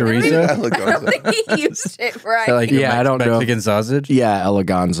idea. Like chorizo? I don't think he used it right. Like Yeah, I don't know. Mexican sausage? Yeah,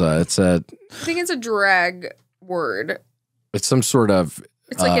 eleganza. I think it's a drag word. It's some sort of.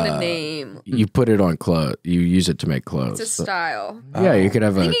 It's like in a name. You put it on clothes. You use it to make clothes. It's a style. Yeah, you could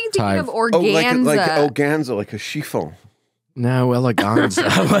have I a think you're tie. thinking of Oh, organza. like organza, like a chiffon. No, eleganza.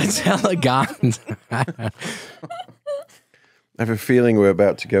 What's eleganza? I have a feeling we're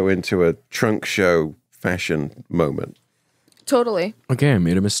about to go into a trunk show fashion moment. Totally. Okay, I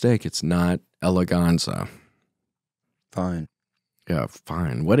made a mistake. It's not eleganza. Fine. Yeah,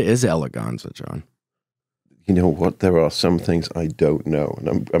 fine. What is eleganza, John? You know what? There are some things I don't know,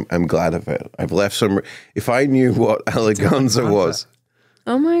 and I'm glad of it. I've left some. If I knew what eleganza was,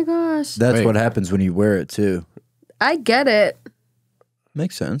 Oh my gosh. That's Wait. what happens when you wear it, too. I get it.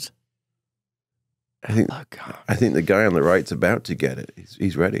 Makes sense. I think the guy on the right's about to get it.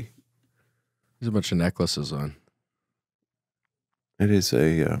 He's ready. There's a bunch of necklaces on. It is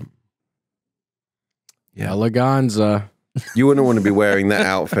a. Yeah, Eleganza. you wouldn't want to be wearing that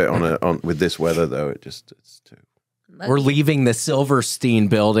outfit on with this weather, though. It's too. We're leaving the Silverstein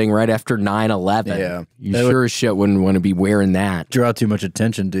building right after 9/11. Yeah. You That sure as shit wouldn't want to be wearing that. Draw too much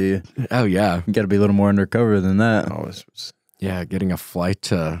attention, do you? Oh, yeah. You got to be a little more undercover than that. Oh, this was, Yeah, getting a flight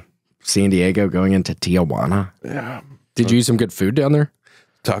to San Diego going into Tijuana. yeah. Did you eat some good food down there?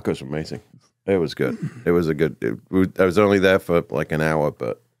 Tacos were amazing. It was good. It was a good. I was only there for like an hour,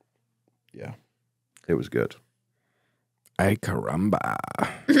 but yeah, it was good. Ay, caramba.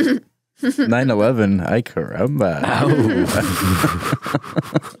 9/11. Ay, caramba.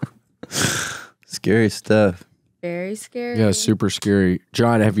 Scary stuff. Very scary. Yeah, super scary.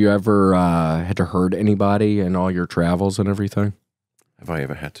 John, have you ever had to hurt anybody in all your travels and everything? Have I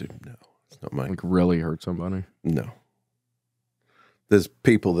ever had to? No. It's not mine. Like really hurt somebody? No. There's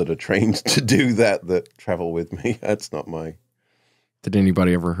people that are trained to do that travel with me. That's not my... Did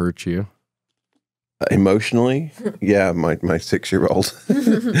anybody ever hurt you? Emotionally? Yeah, my 6-year-old.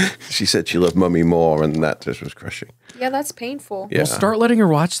 She said she loved Mummy more, and that just was crushing. Yeah, that's painful. Yeah. Well, start letting her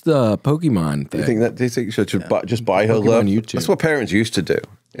watch the Pokemon thing. Do you think you should just buy her love? YouTube. That's what parents used to do.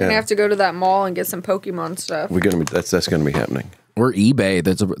 You're gonna have to go to that mall and get some Pokemon stuff. That's gonna be happening. Or eBay.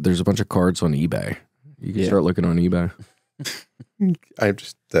 There's a bunch of cards on eBay. You can start looking on eBay. I'm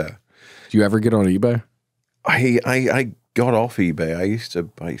just Do you ever get on eBay? I got off eBay. I used to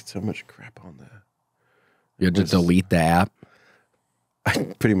buy so much crap on there. You had to delete the app?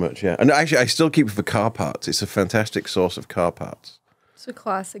 Pretty much, yeah. And actually, I still keep it for car parts. It's a fantastic source of car parts. It's a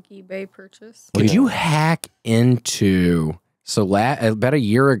classic eBay purchase. Could you hack into... So about a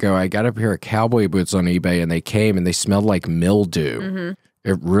year ago, I got a pair of cowboy boots on eBay, and they came, and they smelled like mildew. Mm-hmm.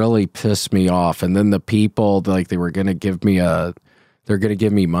 It really pissed me off. And then the people, like, they were going to give me they're going to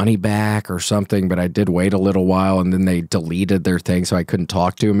give me money back or something, but I did wait a little while, and then they deleted their thing, so I couldn't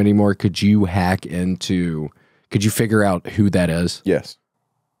talk to them anymore. Could you figure out who that is? Yes.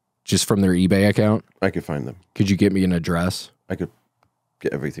 Just from their eBay account? I could find them. Could you get me an address? I could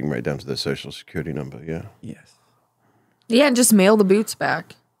get everything right down to their social security number, yeah. Yes. Yeah, and just mail the boots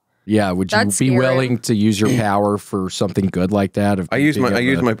back. Yeah, would you be willing to use your power for something good like that? I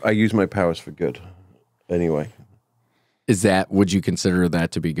use my powers for good. Anyway. Would you consider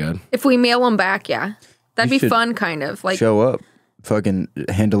that to be good? If we mail them back, yeah. That'd be fun, kind of. Like show up, fucking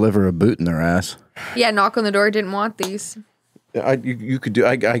hand deliver a boot in their ass. Yeah, knock on the door, didn't want these. You could do,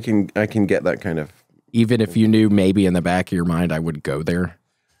 I can get that kind of. Even if you knew maybe in the back of your mind I would go there?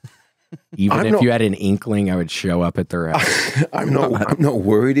 Even if you had an inkling, I would show up at their house. I'm not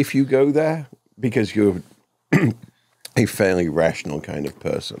worried if you go there because you're a fairly rational kind of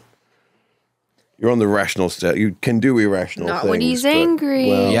person. You're on the rational state. You can do irrational things. Not when he's angry.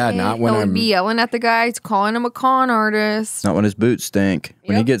 Well, yeah, not when I'm... be yelling at the guy, calling him a con artist. Not when his boots stink.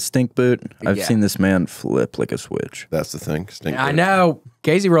 When he gets stink boot, I've seen this man flip like a switch. That's the thing. Stink I boot. know.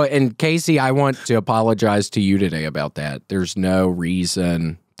 Casey, I want to apologize to you today about that. There's no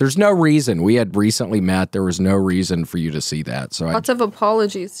reason. We had recently met. There was no reason for you to see that. So Lots of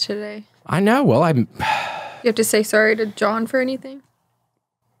apologies today. I know. Well, You have to say sorry to John for anything?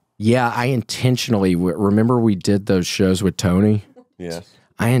 Yeah, I intentionally... Remember we did those shows with Tony? Yes.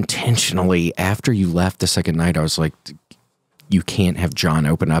 I intentionally, after you left the second night, I was like, you can't have John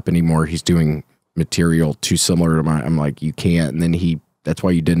open up anymore. He's doing material too similar to mine. I'm like, you can't. And then that's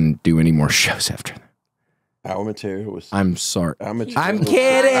why you didn't do any more shows after that. Our material was... I'm sorry. I'm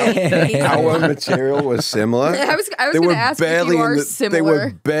kidding. Our material was similar. I was going to ask if you are similar. They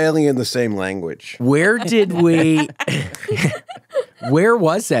were barely in the same language. Where did we... Where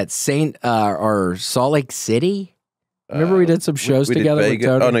was that? Salt Lake City? Remember we did some shows together with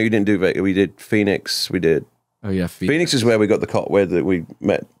Tony? Oh, no, you didn't do Vegas. We did Phoenix. We did... Oh, yeah, Phoenix is where we got we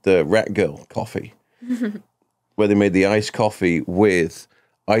met the Rat Girl coffee. Where they made the iced coffee with...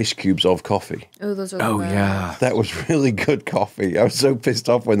 ice cubes of coffee. Oh, those are the best. Yeah. That was really good coffee. I was so pissed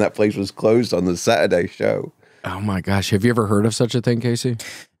off when that place was closed on the Saturday show. Oh my gosh. Have you ever heard of such a thing, Casey?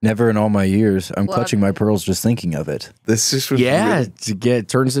 Never in all my years. I'm clutching my pearls just thinking of it. This just was it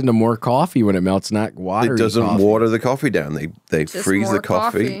turns into more coffee when it melts, not water. It doesn't water the coffee down. They freeze the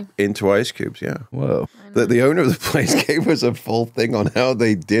coffee into ice cubes, yeah. Whoa. The owner of the place gave us a full thing on how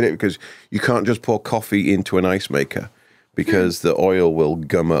they did it because you can't just pour coffee into an ice maker. Because the oil will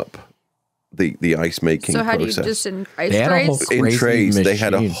gum up the ice making process. So how do you just in ice trays? In trays, they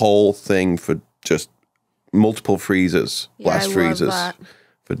had a whole thing for just multiple freezers, blast freezers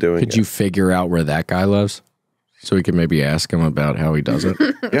for doing it. Could you figure out where that guy lives? So we could maybe ask him about how he does it.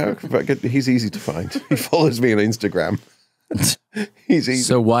 Yeah, he's easy to find. He follows me on Instagram. He's easy.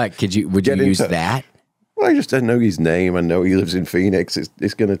 So what? Would you use that? Well, I just don't know his name. I know he lives in Phoenix.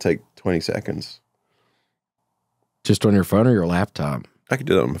 It's going to take 20 seconds. Just on your phone or your laptop? I could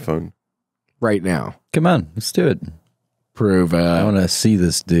do that on my phone. Right now. Come on, let's do it. Prove I want to see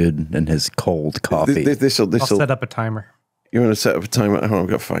this dude and his cold coffee. I'll set up a timer. You want to set up a timer? Hold on,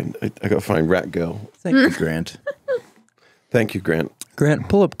 I got to find Rat Girl. Thank you, Grant. Thank you, Grant. Grant,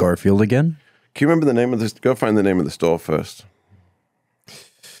 pull up Garfield again. Can you remember the name of this? Go find the name of the store first.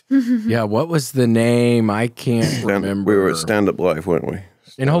 Yeah, what was the name? I can't remember. We were at Stand Up Live, weren't we?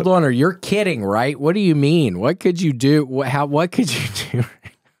 And hold on, you're kidding, right? What do you mean? What could you do? What could you do?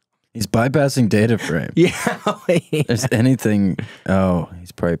 He's bypassing data frame. Yeah. There's anything. Oh,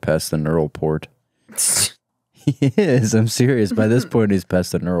 he's probably past the neural port. He is. I'm serious. By this point, he's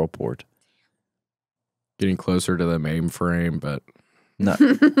past the neural port. Getting closer to the mainframe, but Not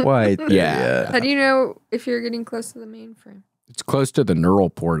quite. Yeah. How do you know if you're getting close to the mainframe? It's close to the neural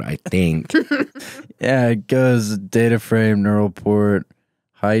port, I think. Yeah, it goes data frame, neural port,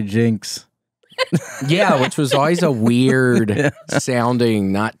 hijinks. Yeah, which was always a weird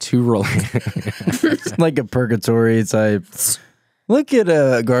sounding, not too related. It's like a purgatory type. Look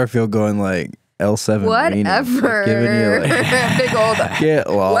at Garfield going like L7. Whatever. Giving you like, Big old get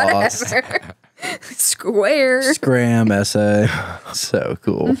lost. whatever. Square. Scram essay. So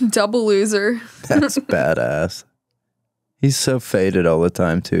cool. Double loser. That's badass. He's so faded all the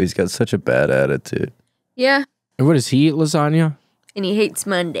time, too. He's got such a bad attitude. Yeah. And what does he eat, lasagna? And he hates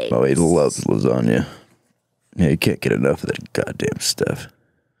Mondays. Oh, he loves lasagna. Yeah, you can't get enough of that goddamn stuff.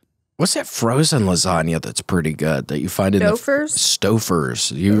 What's that frozen lasagna that's pretty good that you find in Stouffer's? the Stouffer's?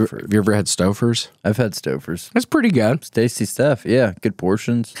 Have you ever had Stouffer's? I've had Stouffer's. That's pretty good. It's tasty stuff. Yeah, good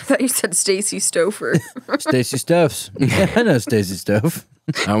portions. I thought you said Stacy Stouffer. Stacy Stuffs. Yeah, I know Stacy Stuff.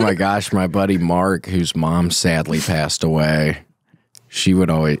 Oh my gosh, my buddy Mark, whose mom sadly passed away, she would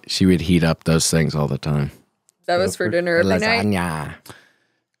heat up those things all the time. That was for dinner every night. Lasagna.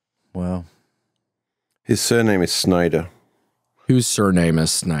 Wow. His surname is Snyder. Whose surname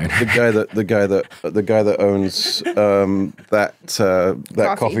is Snyder? The guy that owns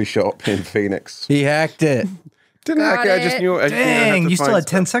that coffee shop in Phoenix. He hacked it. Didn't hack it. I just knew. Dang, you still had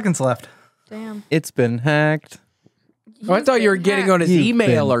 10 seconds left. Damn. It's been hacked. Oh, I thought you were getting on his You've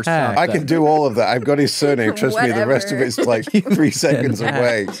email been or something. I can do all of that. I've got his surname. Trust me, the rest of it's like 3 seconds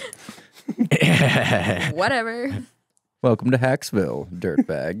away. Whatever. Welcome to Hacksville,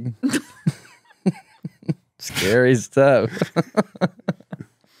 dirtbag. Scary stuff.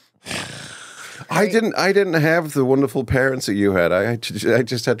 I didn't have the wonderful parents that you had. I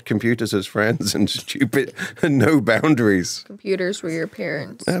just had computers as friends and stupid and no boundaries. Computers were your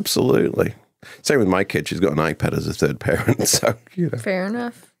parents. Absolutely. Same with my kid. She's got an iPad as a third parent. So, you know, Fair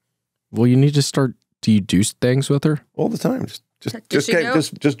enough. Well, you need to start. Do you do things with her? all the time. Does she know?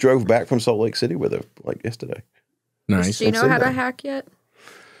 Just drove back from Salt Lake City with her like yesterday. Nice. Does she know how to hack yet?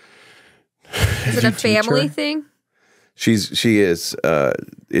 Is it a family thing? She is.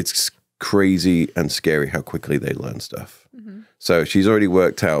 It's crazy and scary how quickly they learn stuff. Mm-hmm. So she's already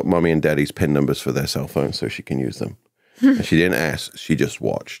worked out mommy and daddy's PIN numbers for their cell phones so she can use them. And she didn't ask. She just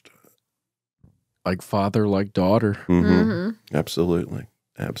watched. Like father, like daughter. Mm-hmm. Absolutely.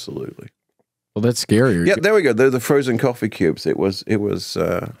 Well, that's scary. Yeah, there we go. They're the frozen coffee cubes. It was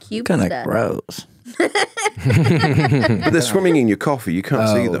Cube Kind of stuff. gross. but they're swimming in your coffee. You can't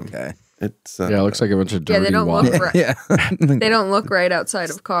see them. Okay. It's Yeah, it looks like a bunch of dirty Yeah, they don't water. look right. Yeah. They don't look right outside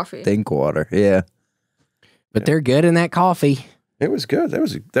of coffee. Think water. Yeah. But they're good in that coffee. It was good. That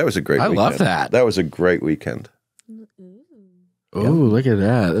was a great I weekend. love that. That was a great weekend. Oh, look at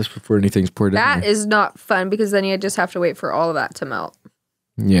that. That's before anything's poured in. That there. is not fun because then you just have to wait for all of that to melt.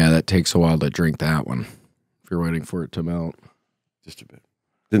 Yeah, that takes a while to drink that one. If you're waiting for it to melt. Just a bit.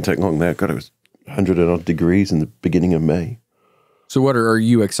 Didn't take long there. God, it was 100 and odd degrees in the beginning of May. So what are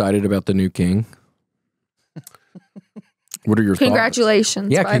you excited about the new king? What are your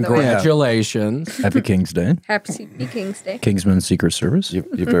Congratulations. thoughts? Yeah, by the way. congratulations. Happy King's Day. Happy King's Day. Kingsman Secret Service. You're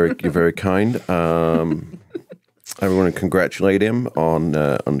very kind. I want to congratulate him on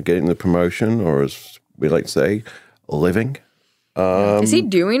getting the promotion, or as we like to say, living. Is he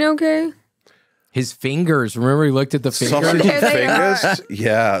doing okay? His fingers. Remember he looked at the fingers? Sausage There they fingers.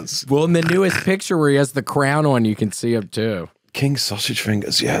 Yeah, Well, in the newest picture where he has the crown on, you can see him too. King sausage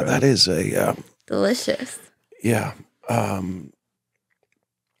fingers. Yeah, that is a Delicious. yeah.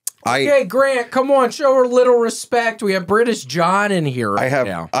 Okay, Grant, come on, show her a little respect. We have British John in here right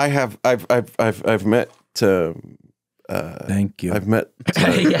now. I've met. Thank you. I've met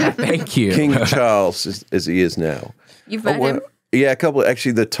Yeah, thank you. King Charles as he is now. You've met him? Yeah, a couple.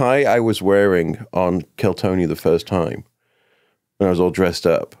 Actually, the tie I was wearing on Kiltony the first time, when I was all dressed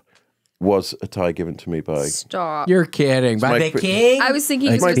up, was a tie given to me by. Stop. You're kidding. By my the king? I was thinking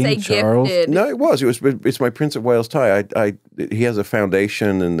he was Like going to say King Charles? gifted. No, it was. It's my Prince of Wales tie. He has a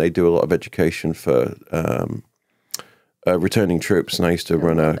foundation, and they do a lot of education for returning troops. And I used to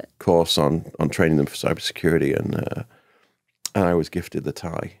run a course on training them for cybersecurity, and I was gifted the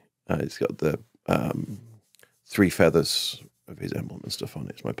tie. It's got the 3 feathers of his emblem and stuff on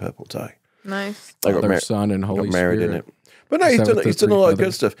it. It's my purple tie. Nice. I got Father, Son, and Holy married Spirit. in it. But no, Is he's that what done the a lot of 3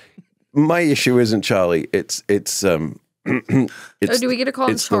 good stuff. My issue isn't Charlie. It's Oh, do we get to call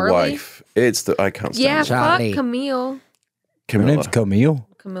him it's Charlie? the wife. It's the I can't stand Yeah, it. Charlie. fuck Camille. Her name's Camilla. Camille.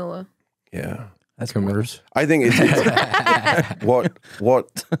 Camilla. Yeah. That's worse. I think it's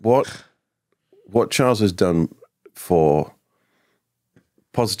what Charles has done for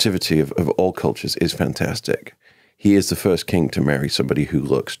positivity of all cultures is fantastic. he is the first king to marry somebody who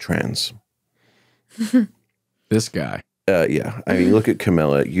looks trans. This guy. Yeah. I mean, look at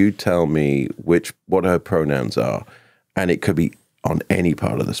Camilla. You tell me what her pronouns are, and it could be on any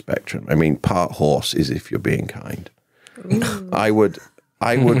part of the spectrum. I mean, part horse is if you're being kind. I would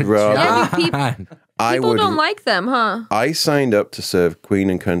rather. Yeah, people don't like them, huh? I signed up to serve Queen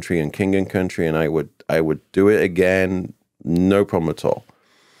and Country and King and Country, and I would do it again, no problem at all.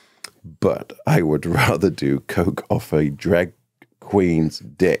 But I would rather do coke off a drag queen's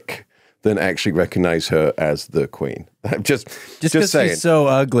dick than actually recognize her as the queen. I'm just saying. He's so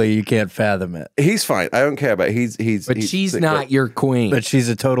ugly, you can't fathom it. He's fine. I don't care about it. But she's not your queen. But she's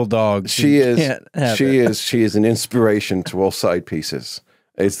a total dog. She is an inspiration to all side pieces.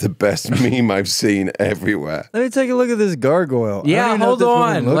 It's the best meme I've seen everywhere. Let me take a look at this gargoyle. Yeah, hold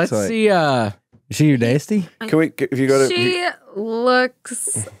on. Let's see. Is she nasty? Can we? If you go to, she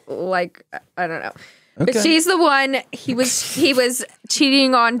looks like, I don't know. Okay. But she's the one, he was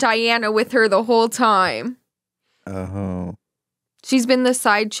cheating on Diana with her the whole time. Oh. She's been the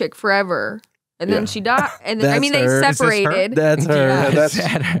side chick forever. And then she died. And then, they her. separated. That's her. yeah, that's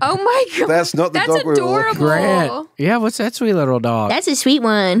Oh my God. That's not the That's dog we were looking adorable. Grant. Yeah, what's that sweet little dog? That's a sweet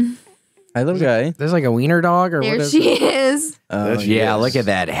one. Hi, little guy. There's like a wiener dog, or There what is she it? is. Oh, Yeah, look at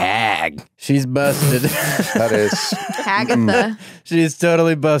that hag. She's busted. That is Agatha. She's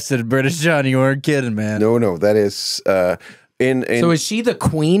totally busted. British John, you weren't kidding, man. no. That is So is she the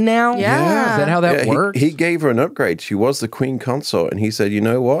queen now? Yeah. Is that how that works? He gave her an upgrade. She was the queen consort, and he said, "You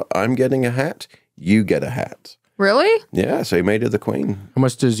know what? I'm getting a hat. You get a hat." Really? Yeah, so he made her the queen. How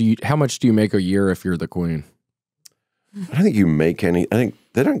much do you make a year if you're the queen? I don't think you make any. I think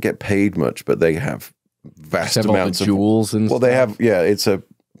they don't get paid much, but they have vast Except all amounts the of jewels and Well, stuff. they have. Yeah, it's a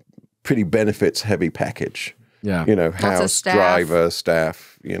pretty benefits heavy package. Yeah. You know, of house, staff. driver,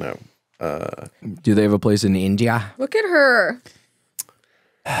 staff. You know. Do they have a place in India? Look at her.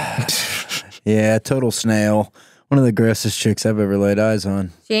 Yeah, total snail. One of the grossest chicks I've ever laid eyes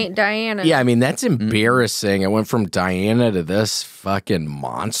on. She ain't Diana. Yeah, I mean, that's embarrassing. I went from Diana to this fucking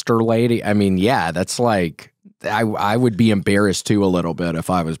monster lady. I mean, yeah, that's like, I would be embarrassed too a little bit if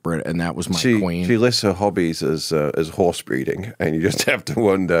I was Brit and that was my queen. She lists her hobbies as horse breeding, and you just have to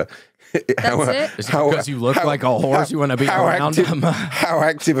wonder. That's it? Because you look like a horse, you want to be around them. How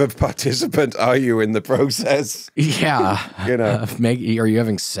active a participant are you in the process? Yeah. You know. Are you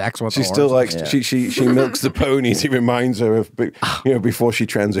having sex with She the still horse? likes she milks the ponies. It reminds her of before she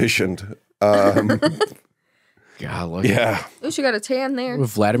transitioned. God, look. Yeah, Oh, she got a tan there. With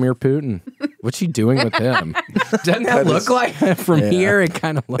Vladimir Putin. What's she doing with him? Doesn't that look like from here? It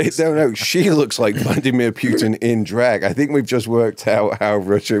kind of looks. no. She looks like Vladimir Putin in drag. I think we've just worked out how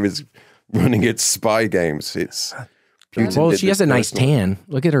Russia is running its spy games. It's Putin. Well, did she this has a nice personally. tan.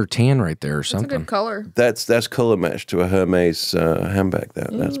 Look at her tan right there or It's a something. good color. That's color match to a Hermes handbag.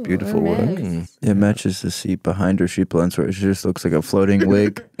 That's beautiful work. Hermes. It matches the seat behind her. She blends where she just looks like a floating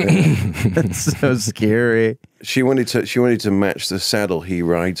wig. It's so scary. She wanted to match the saddle he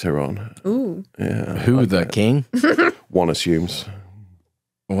rides her on. Ooh. Yeah, Who, the king? one assumes.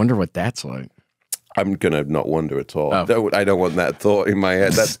 I wonder what that's like. I'm gonna not wonder at all. Oh. I don't want that thought in my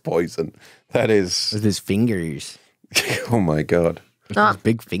head. That's poison. That is. With his fingers. Oh my God. His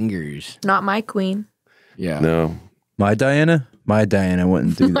big fingers. Not my queen. Yeah. No. My Diana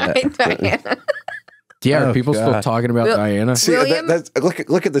wouldn't do that. Diana. Yeah, are Oh, people still God. talking about Diana? See, William?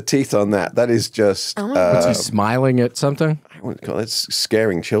 look at the teeth on that. That is just. Was he smiling at something? I wouldn't call it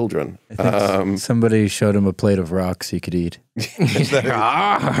scaring children. Somebody showed him a plate of rocks he could eat.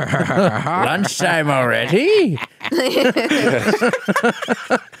 Lunchtime already?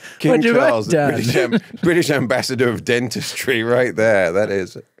 King What have I Charles, done? British ambassador of dentistry, right there. That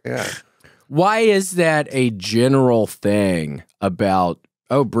is, yeah. Why is that a general thing about,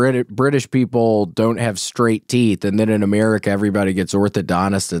 British people don't have straight teeth, and then in America everybody gets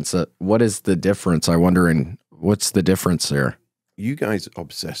orthodontist? And so what is the difference? I wonder, and what's the difference there? You guys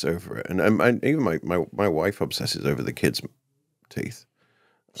obsess over it, and even my wife obsesses over the kids' teeth.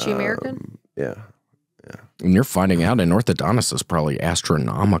 She American? Yeah. And you're finding out an orthodontist is probably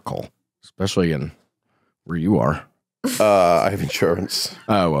astronomical, especially in where you are. I have insurance.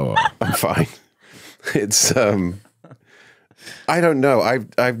 Oh. I'm fine. It's I don't know.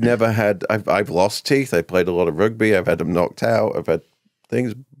 I've never had. I've lost teeth. I played a lot of rugby. I've had them knocked out. I've had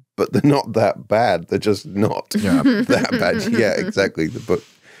things, but they're not that bad. They're just not that bad. Yeah, exactly. The book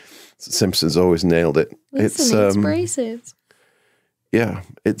Simpsons always nailed it. Listen, it's braces. Yeah,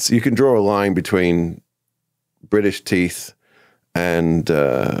 it's you can draw a line between British teeth and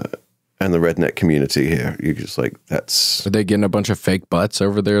the redneck community here. You just like that's. Are they getting a bunch of fake butts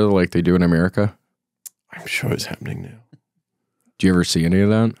over there like they do in America? I'm sure it's happening now. Do you ever see any of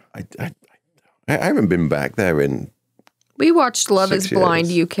that? I haven't been back there in. We watched Love 6 is Blind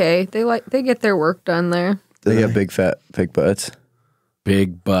years. UK. They get their work done there. They got big fat fake butts.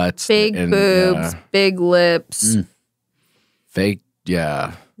 Big butts. Big boobs, big lips, Fake,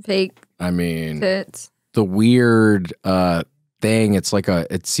 yeah. fake I mean, tits. the weird thing,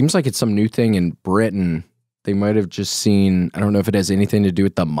 it seems like it's some new thing in Britain. They might have just seen, I don't know if it has anything to do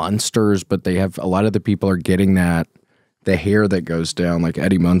with the monsters, but they have, a lot of the people are getting the hair that goes down like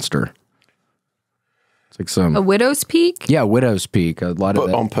Eddie Munster. It's like some... A widow's peak? Yeah, widow's peak. A lot of But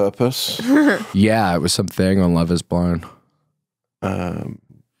that. on purpose. Yeah, it was something on Love is Blind. Damn,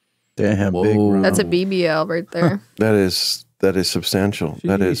 big. Whoa. Round. That's a BBL right there. That is substantial.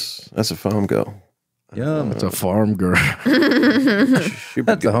 That's a farm girl. Yum. It's a farm girl. She'd be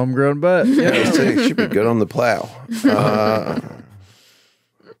That's a good. homegrown butt. Yeah, she'd be good on the plow.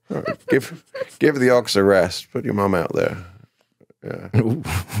 Give the ox a rest. Put your mom out there. Yeah.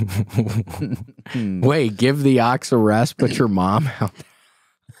 Wait, give the ox a rest, put your mom out.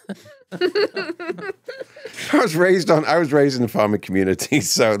 I was raised in the farming community,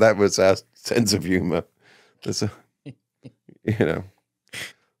 so that was our sense of humor. That's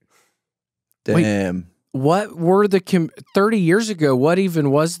Damn. What were 30 years ago, what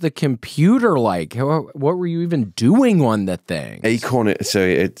even was the computer like? What were you even doing on the thing? Acorn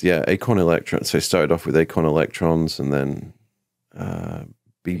electrons. So it started off with Acorn electrons and then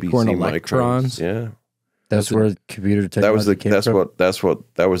BBC Acorn microns. electrons? Yeah. That's where computer technology came from?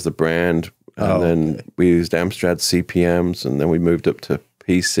 That was the brand. And then we used Amstrad CPMs, and then we moved up to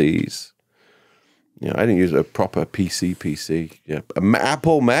PCs. Yeah, I didn't use a proper PC. Yeah,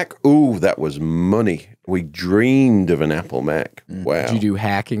 Apple Mac. Ooh, that was money. We dreamed of an Apple Mac. Wow. Did you do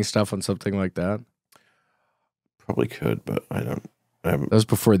hacking stuff on something like that? Probably could, but I haven't. That was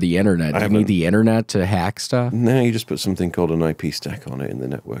before the internet. Do you need the internet to hack stuff? No, you just put something called an IP stack on it in the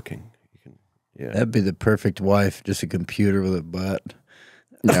networking. That'd be the perfect wife, just a computer with a butt.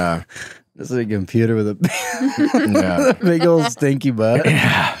 Yeah. Just a computer with a big old stinky butt.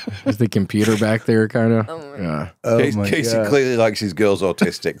 Yeah. Is the computer back there kind of? Oh yeah. Casey clearly likes his girls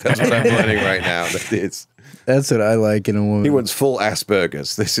autistic. That's what I'm learning right now. That's what I like in a woman. He wants full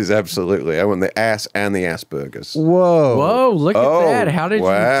Asperger's. This is absolutely. I want the ass and the Asperger's. Whoa. Whoa, look at that. How did you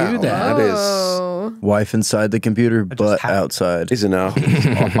do that? That is. Wife inside the computer, butt outside. He's an artist. He's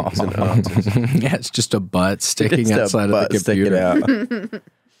an artist. Yeah, it's just a butt sticking Just a outside of butt the computer. sticking out.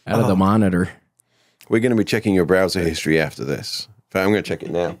 Out of the monitor. We're going to be checking your browser history after this. I'm going to check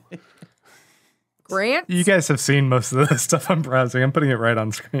it now. Grant? You guys have seen most of the stuff I'm browsing. I'm putting it right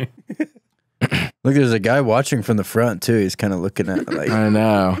on screen. Look, there's a guy watching from the front too. He's kind of looking at like, I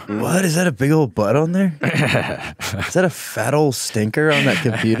know. what is that? A big old butt on there? Is that a fat old stinker on that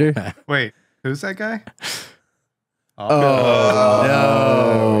computer? Wait, who's that guy? Oh,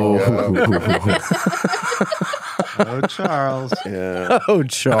 Charles. Yeah. Oh,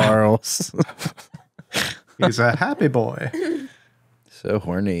 Charles. He's a happy boy. So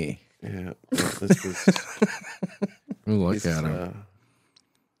horny. Yeah. This was, Look at him.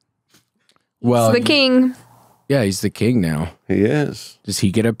 Well, It's the king. Yeah, he's the king now. he is. Does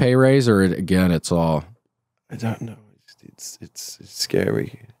he get a pay raise, or again, it's all? I don't know. It's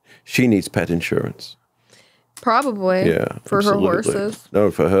scary. She needs pet insurance. Probably. Yeah. For absolutely. her horses. No,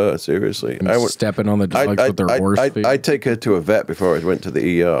 for her. Seriously. Stepping on the dogs with their horse feet. I'd take her to a vet before I went to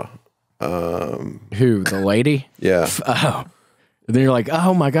the ER. Who, the lady? Yeah. Oh. And then you're like,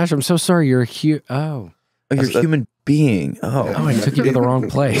 oh my gosh, I'm so sorry. You're a Oh, you're a human being. Oh, I took you to the wrong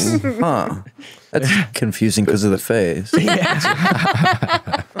place. huh. That's confusing because of the face.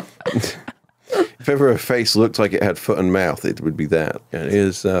 If ever a face looked like it had foot and mouth, it would be that. It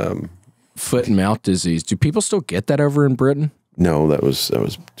is. Foot and mouth disease. Do people still get that over in Britain? No, that's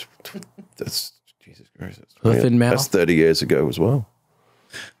Jesus Christ. Hoof and mouth? That's 30 years ago as well.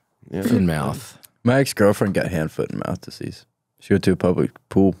 Yeah. Foot and mouth. My ex-girlfriend got hand, foot, and mouth disease. She went to a public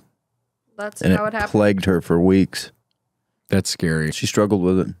pool, That's and how it it happened. plagued her for weeks. That's scary. She struggled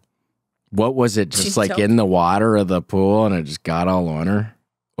with it. What was it? Just She's like in the water of the pool and it just got all on her?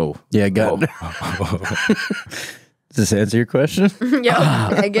 Oh. Yeah, got. Does this answer your question? Yeah,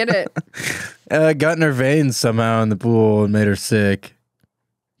 I get it. Got in her veins somehow in the pool and made her sick.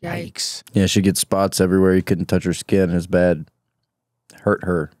 Yikes. Yeah, she gets spots everywhere. You couldn't touch her skin. It was bad. Hurt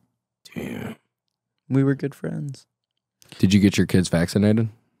her. Damn. We were good friends. Did you get your kids vaccinated?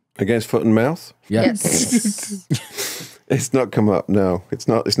 Against foot and mouth? Yeah. Yes. It's not come up. No, it's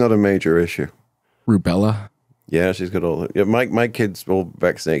not. It's not a major issue. Rubella? Yeah, she's got all. Yeah, my kids all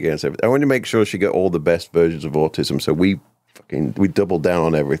vaccinated against everything. I want to make sure she got all the best versions of autism. So we doubled down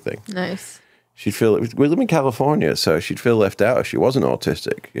on everything. Nice. she'd feel we live in California, so she'd feel left out if she wasn't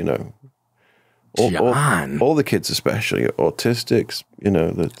autistic. You know, all the kids, especially autistics. You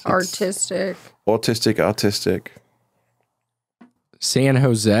know, artistic. San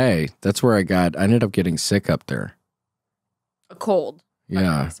Jose. That's where I ended up getting sick up there. A cold.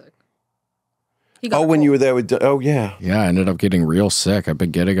 Yeah. Oh, when you were there with, yeah. Yeah, I ended up getting real sick. I've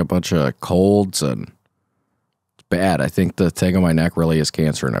been getting a bunch of colds and it's bad. I think the thing on my neck really is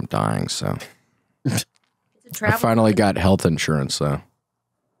cancer and I'm dying, so. I finally got health insurance, though.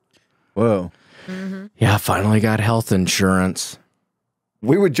 Whoa. Mm-hmm. Yeah, I finally got health insurance.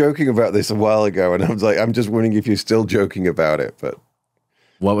 We were joking about this a while ago, and I was like, I'm just wondering if you're still joking about it, but.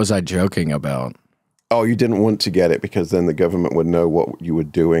 What was I joking about? Oh, you didn't want to get it because then the government would know what you were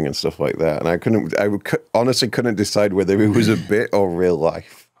doing and stuff like that. And I honestly couldn't decide whether it was a bit or real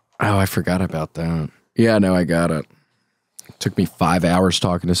life. Oh, I forgot about that. Yeah, no, I got it. It took me 5 hours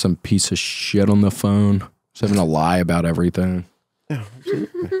talking to some piece of shit on the phone. Just having to lie about everything. Yeah,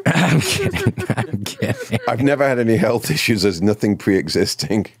 absolutely. I'm kidding. I've never had any health issues. There's nothing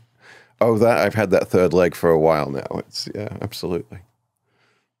pre-existing. Oh, I've had that third leg for a while now. Yeah, absolutely.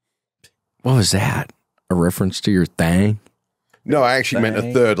 What was that? A reference to your thing? No, I actually meant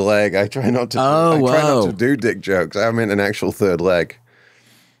a third leg. I try not to. I try not to do dick jokes. I meant an actual third leg.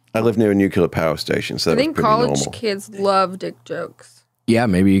 I live near a nuclear power station, so I think college normal. Kids love dick jokes. Yeah,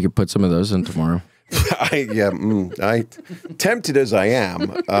 maybe you could put some of those in tomorrow. I tempted as I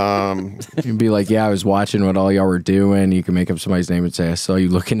am. You'd be like, yeah, I was watching what all y'all were doing. You can make up somebody's name and say, I saw you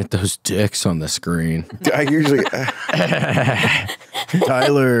looking at those dicks on the screen. I usually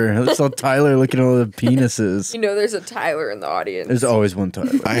Tyler. I saw Tyler looking at all the penises. You know, there's a Tyler in the audience. There's always one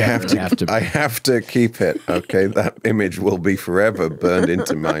Tyler. I have to keep it. Okay, that image will be forever burned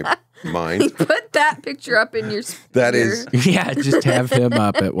into my mind. Put that picture up in your. That is, yeah. Just have him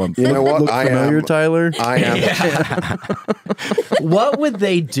up at one point. You know what? Look familiar, Tyler. I am. Yeah. What would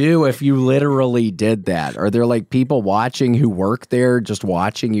they do if you literally did that? Are there like people watching who work there, just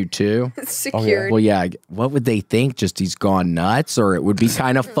watching you too? Security. Well, yeah. What would they think? Just he's gone nuts, or it would be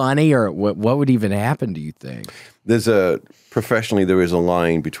kind of funny, or what would even happen? Do you think? Professionally, there is a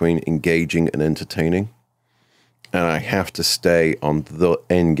line between engaging and entertaining. And I have to stay on the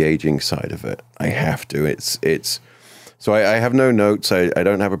engaging side of it. I have to. It's. So I have no notes. I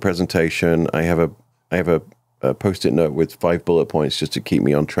don't have a presentation. I have a Post-it note with 5 bullet points just to keep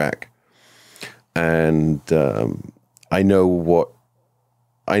me on track. And I know where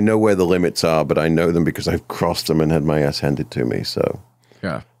the limits are, but I know them because I've crossed them and had my ass handed to me. So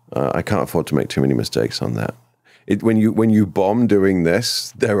yeah, I can't afford to make too many mistakes on that. When you bomb doing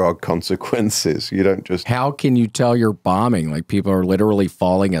this, there are consequences. You don't just... How can you tell you're bombing? Like people are literally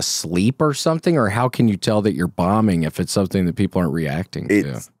falling asleep or something? Or how can you tell that you're bombing if it's something that people aren't reacting to?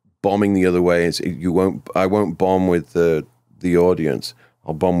 It's bombing the other way. I won't bomb with the audience.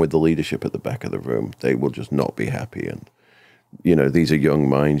 I'll bomb with the leadership at the back of the room. They will just not be happy. And, you know, these are young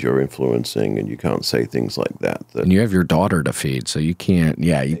minds you're influencing, and you can't say things like that. And you have your daughter to feed, so you can't be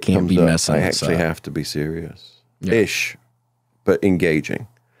messing with I actually have to be serious. Ish, but engaging.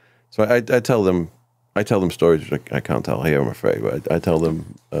 So I tell them stories which I can't tell here, I'm afraid. But I tell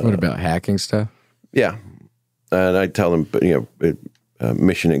them. What about hacking stuff? Yeah, and I tell them, but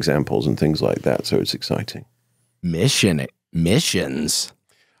mission examples and things like that. So it's exciting. Missions.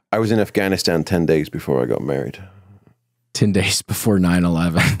 I was in Afghanistan 10 days before I got married. 10 days before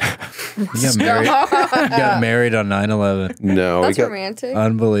 9/11. You got married on 9/11. No, that's romantic.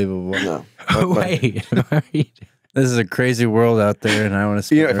 Unbelievable. No, Wait. This is a crazy world out there, and I want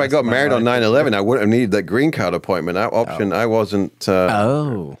to. If I got married on 9/11, I wouldn't have needed that green card appointment. That option, I wasn't.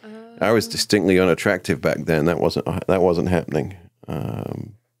 I was distinctly unattractive back then. That wasn't happening.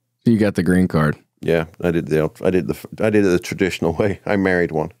 You got the green card. Yeah, I did it the traditional way. I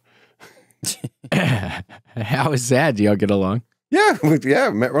married one. How is that? Do y'all get along? Yeah,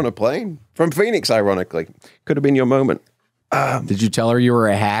 met her on a plane from Phoenix. Ironically, could have been your moment. Did you tell her you were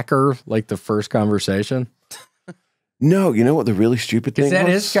a hacker like the first conversation? No, you know what the really stupid thing was? That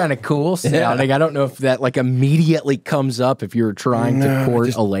is kind of cool sounding. Yeah. I don't know if that like immediately comes up if you were trying to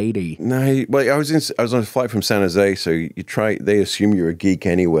court a lady. No, well, I was on a flight from San Jose, so they assume you're a geek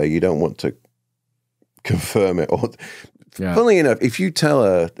anyway. You don't want to confirm it. Funnily enough, if you tell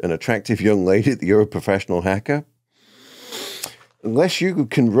an attractive young lady that you're a professional hacker, unless you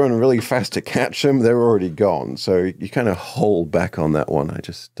can run really fast to catch them, they're already gone. So you kind of hold back on that one. I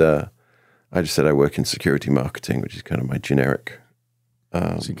just said I work in security marketing, which is kind of my generic.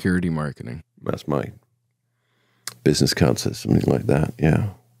 Security marketing. That's my business card, says something like that. Yeah.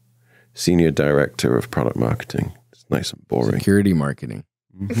 Senior Director of Product Marketing. It's nice and boring. Security marketing.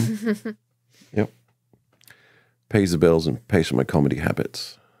 Mm-hmm. Yep. Pays the bills and pays for my comedy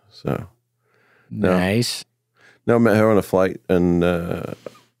habits. So nice. No, I met her on a flight, and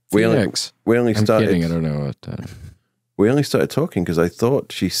we only started. Kidding, I don't know what. We only started talking because I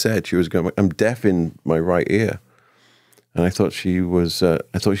thought she said she was going. I'm deaf in my right ear, and I thought she was. I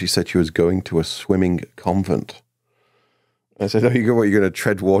thought she said she was going to a swimming convent. I said, "Oh, you're going to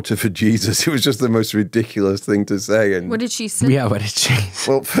tread water for Jesus." It was just the most ridiculous thing to say. And what did she say? Yeah, what did she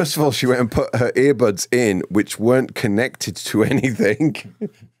say? Well, first of all, she went and put her earbuds in, which weren't connected to anything.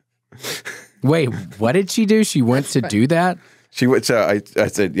 Wait, what did she do? She went to do that? She went. So I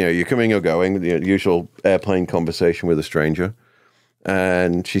said, you're coming or going? The usual airplane conversation with a stranger.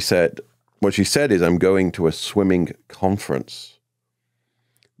 And she said, what she said is, I'm going to a swimming conference.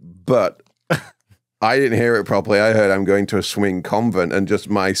 But I didn't hear it properly. I heard I'm going to a swimming convent, and just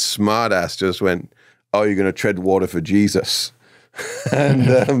my smart ass just went, oh, you're going to tread water for Jesus.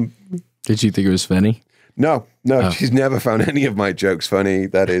 And did she think it was funny? No, she's never found any of my jokes funny.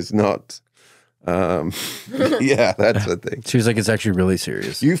 That is not. Yeah, that's the thing. She was like, it's actually really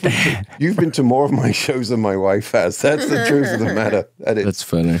serious. You've been to more of my shows than my wife has. That's the truth of the matter. That's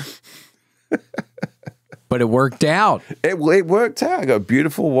funny. But it worked out. It worked out. I got a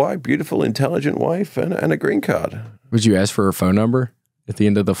beautiful wife, beautiful, intelligent wife, and a green card. Would you ask for her phone number at the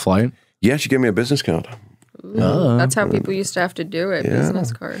end of the flight? Yeah, she gave me a business card. Ooh, that's how people used to have to do it,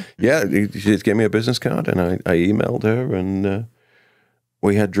 business card. Yeah, she just gave me a business card, and I emailed her, and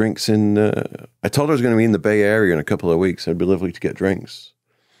we had drinks in... I told her I was going to be in the Bay Area in a couple of weeks. It'd be lovely to get drinks.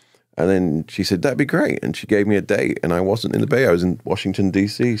 And then she said, that'd be great. And she gave me a date, and I wasn't in the Bay. I was in Washington,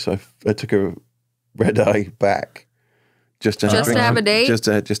 D.C., so I took a red eye back. Just to have a date? Just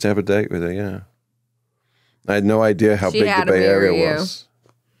to have a date with her, yeah. I had no idea how big the Bay Area was.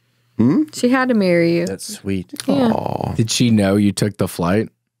 She had to marry you. That's sweet. Yeah. Did she know you took the flight?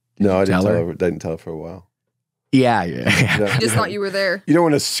 No, I didn't tell her for a while. Yeah. No. I just thought you were there. You don't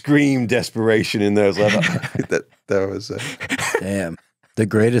want to scream desperation in those. That was. Damn. The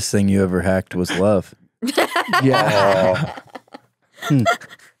greatest thing you ever hacked was love. Yeah.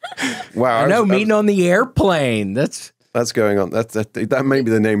 Wow. I know, meeting on the airplane. That's going on. That may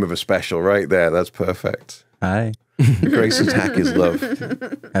be the name of a special right there. That's perfect. Hi. Grayson's hack is love.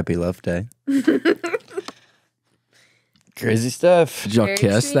 Happy Love Day. Crazy stuff. Did y'all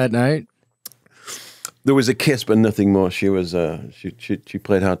kiss that night? There was a kiss, but nothing more. She was she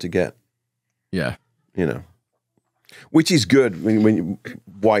played hard to get. Yeah. Which is good when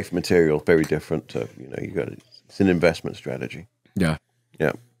wife material, very different to, it's an investment strategy. Yeah.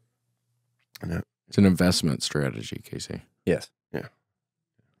 Yeah. It's an investment strategy, Casey. Yes. Yeah.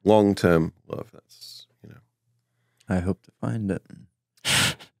 Long-term love. That's, I hope to find it.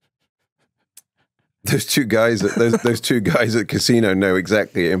 Those two guys at casino know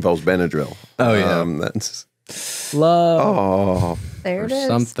exactly it involves Benadryl. Oh yeah. That's love. Oh, there it is.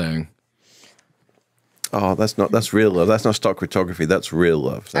 Something. Oh, that's real love. That's not stock photography. That's real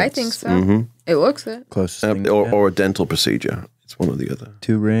love. I think so. It looks it. Closest thing. Or a dental procedure. It's one or the other.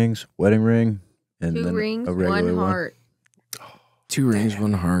 2 rings, wedding ring, and Two then rings, a regular one heart. 2 rings,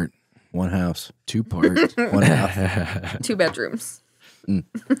 1 heart. 1 house. 2 parts. 1 house. 2 bedrooms.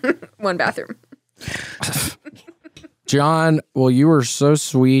 1 bathroom. John, well, you were so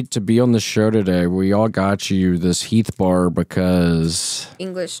sweet to be on the show today. We all got you this Heath bar because...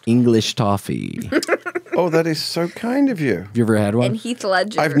 English toffee. Oh, that is so kind of you. Have you ever had one? And Heath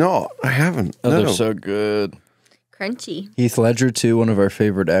Ledger. I've not. I haven't. Oh, no. they're so good. Crunchy. Heath Ledger, too, one of our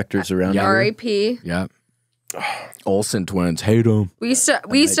favorite actors around here. R.I.P. Yeah. Olsen twins. Hate them. We used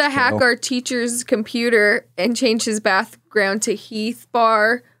to hack our teacher's computer and change his background to Heath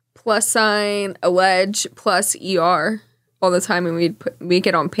bar, +, a ledge, +ER all the time, and we'd make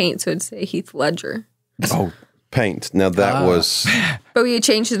it on paint, so it'd say Heath Ledger. Oh, paint. Now that was... But we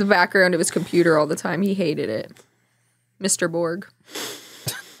changed the background of his computer all the time. He hated it. Mr. Borg.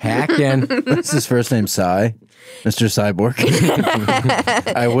 Hacking. What's his first name? Cy? Mr. Cyborg.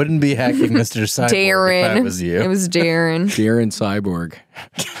 I wouldn't be hacking Mr. Cyborg Darren. if I was you. It was Darren. Darren Cyborg.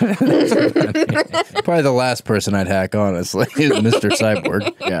 Probably the last person I'd hack, honestly, is Mr.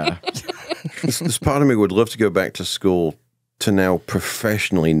 Cyborg. Yeah. This part of me would love to go back to school to now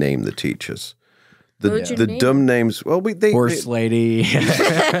professionally name the teachers. The dumb names. Well, Horse lady.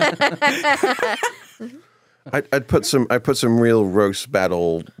 I'd put some real roast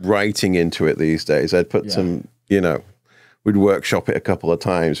battle writing into it these days. I'd put some, we'd workshop it a couple of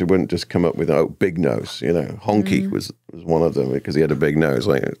times. We wouldn't just come up with big nose. Honky was one of them because he had a big nose.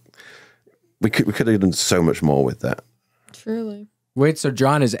 Like we could have done so much more with that. Truly. Wait, so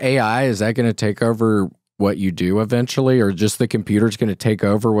John, is AI, is that going to take over what you do eventually, or just the computer's going to take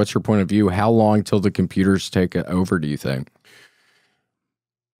over? What's your point of view? How long till the computers take it over, do you think?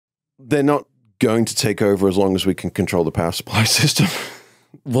 They're not going to take over as long as we can control the power supply system.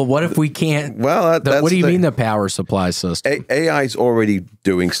 Well, what if we can't? Well, what do you mean the power supply system? AI is already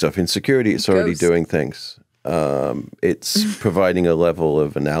doing stuff. In security, it's already doing things. It's providing a level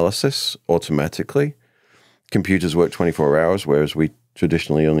of analysis automatically. Computers work 24 hours, whereas we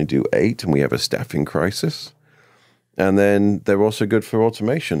traditionally only do 8, and we have a staffing crisis. And then they're also good for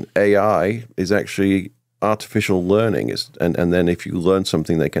automation. AI is actually artificial learning, and then if you learn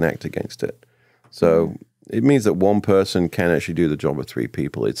something, they can act against it. So it means that one person can actually do the job of 3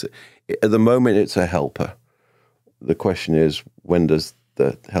 people. At the moment, it's a helper. The question is, when does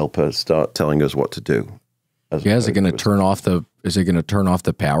the helper start telling us what to do? Yeah, is it going to turn off the? Is it going to turn off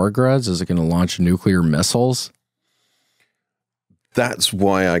the power grids? Is it going to launch nuclear missiles? That's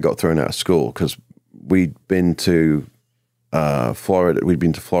why I got thrown out of school, because we'd been to Florida. We'd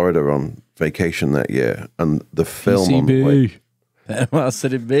been to Florida on vacation that year, and the film PCB. on the way. Panama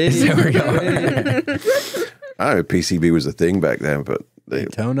City Beach. I know PCB was a thing back then, but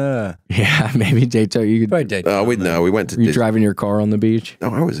Daytona. Yeah, maybe Daytona. You could. Probably Daytona. we went to. Were you driving your car on the beach?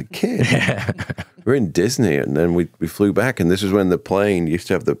 No, I was a kid. We were in Disney, and then we flew back, and this is when the plane used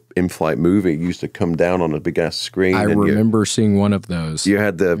to have the in-flight movie. It used to come down on a big-ass screen. I remember seeing one of those. You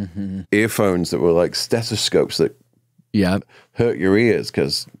had the earphones that were like stethoscopes that hurt your ears,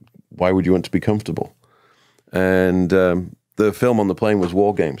 because why would you want to be comfortable? And the film on the plane was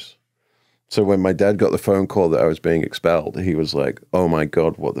War Games. So when my dad got the phone call that I was being expelled, he was like, oh my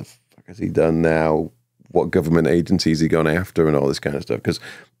God, what the fuck has he done now? What government agencies he gone after and all this kind of stuff? Because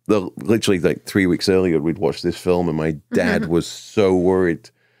literally like 3 weeks earlier, we'd watched this film, and my dad was so worried.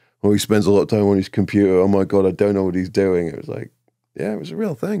 Oh, he spends a lot of time on his computer. Oh my God, I don't know what he's doing. It was like, yeah, it was a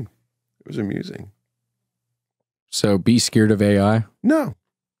real thing. It was amusing. So be scared of AI? No,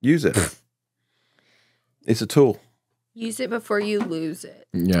 use it. It's a tool. Use it before you lose it.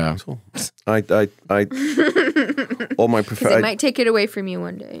 Yeah. All my Because it might take it away from you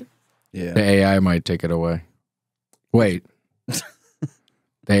one day. Yeah. The AI might take it away. Wait.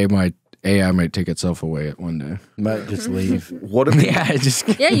 AI might take itself away at one day. Might just leave. What if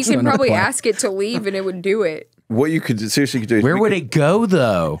Yeah, you could probably ask it to leave and it would do it. What you could do is Where would it go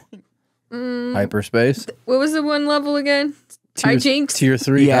though? Hyperspace. What was the one level again? Hijinks? Tier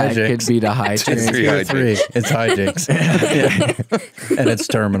 3 Yeah, hijinks. it could be the hijinks. Tier 3. It's hijinks. Yeah. And it's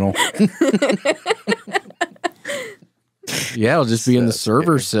terminal. Yeah, it'll just be in the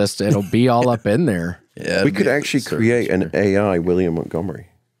server system. It'll be all up in there. Yeah, we could actually create an AI William Montgomery.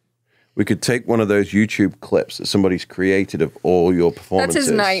 We could take one of those YouTube clips that somebody's created of all your performances. That's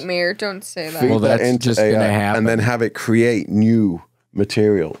his nightmare. Don't say that. Well, that's just going to happen. And then have it create new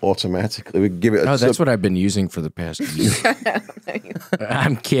material automatically. We give it. That's what I've been using for the past year.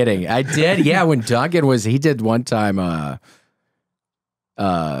 I'm kidding. I did. Yeah, when Duncan he did one time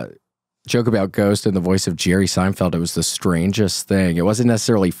joke about Ghost in the voice of Jerry Seinfeld. It was the strangest thing. It wasn't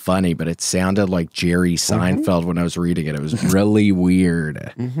necessarily funny, but it sounded like Jerry Seinfeld when I was reading it. It was really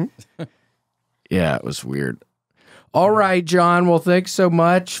weird. Yeah, it was weird. All right, John. Well, thanks so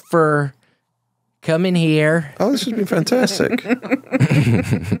much for coming here. Oh, this has been fantastic.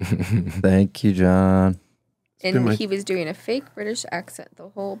 Thank you, John. And he was doing a fake British accent the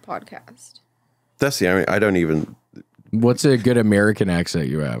whole podcast. That's the only. I don't even. What's a good American accent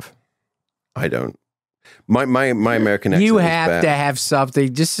you have? I don't. My American accent. You is have bad. to have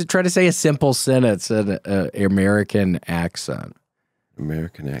something. Just to try to say a simple sentence in an American accent.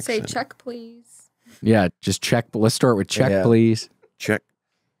 American accent. Say check, please. Yeah, just check. Let's start with check, please. Check,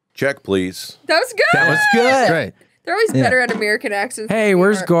 please. That was good. That was good. Great. They're always better at American accents. Hey,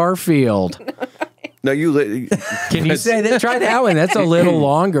 where's Garfield? No, you. Can you say that? Try that one. That's a little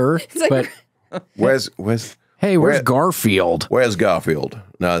longer. like- But Where's Garfield? Where's Garfield?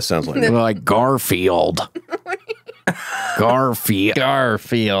 No, that sounds like Like Garfield. Garfield.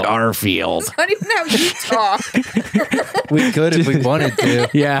 That's not even how you talk. We could if we wanted to.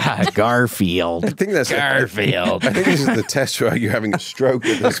 Yeah, Garfield. I think that's Garfield. I think this is the test where you're having a stroke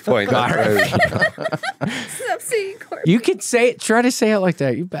at this point. Stop saying Garfield. You could say it. Try to say it like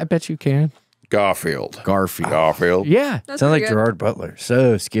that. I bet you can. Garfield. Yeah. That's Sound like pretty good. Gerard Butler.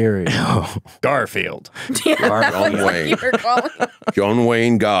 So scary. Garfield. John You Wayne. were calling. John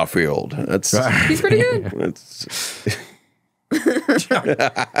Wayne Garfield. That's. He's pretty good. That's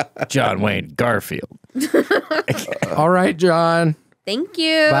John Wayne Garfield. All right, John. Thank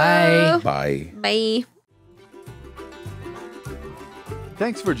you. Bye. bye. Bye.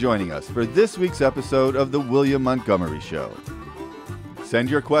 Thanks for joining us for this week's episode of The William Montgomery Show. Send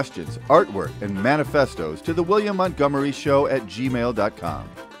your questions, artwork, and manifestos to the William Montgomery Show at gmail.com.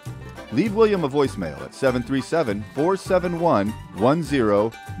 Leave William a voicemail at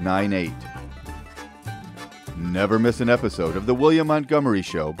 737-471-1098. Never miss an episode of The William Montgomery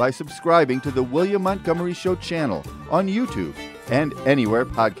Show by subscribing to The William Montgomery Show channel on YouTube and anywhere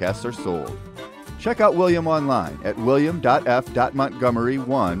podcasts are sold. Check out William online at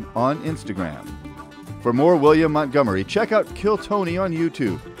william.f.montgomery1 on Instagram. For more William Montgomery, check out Kill Tony on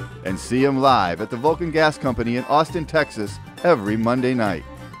YouTube and see him live at the Vulcan Gas Company in Austin, Texas every Monday night.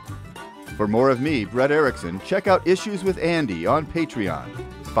 For more of me, Brett Erickson, check out Issues with Andy on Patreon.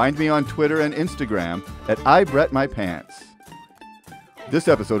 Find me on Twitter and Instagram at IBrettMyPants. This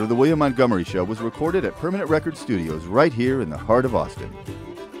episode of The William Montgomery Show was recorded at Permanent Record Studios right here in the heart of Austin.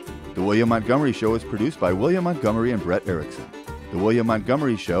 The William Montgomery Show is produced by William Montgomery and Brett Erickson. The William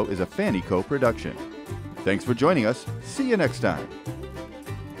Montgomery Show is a FannieCo production. Thanks for joining us. See you next time.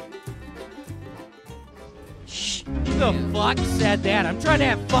 Shh, who the fuck said that? I'm trying to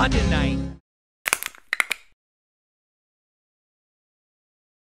have fun tonight.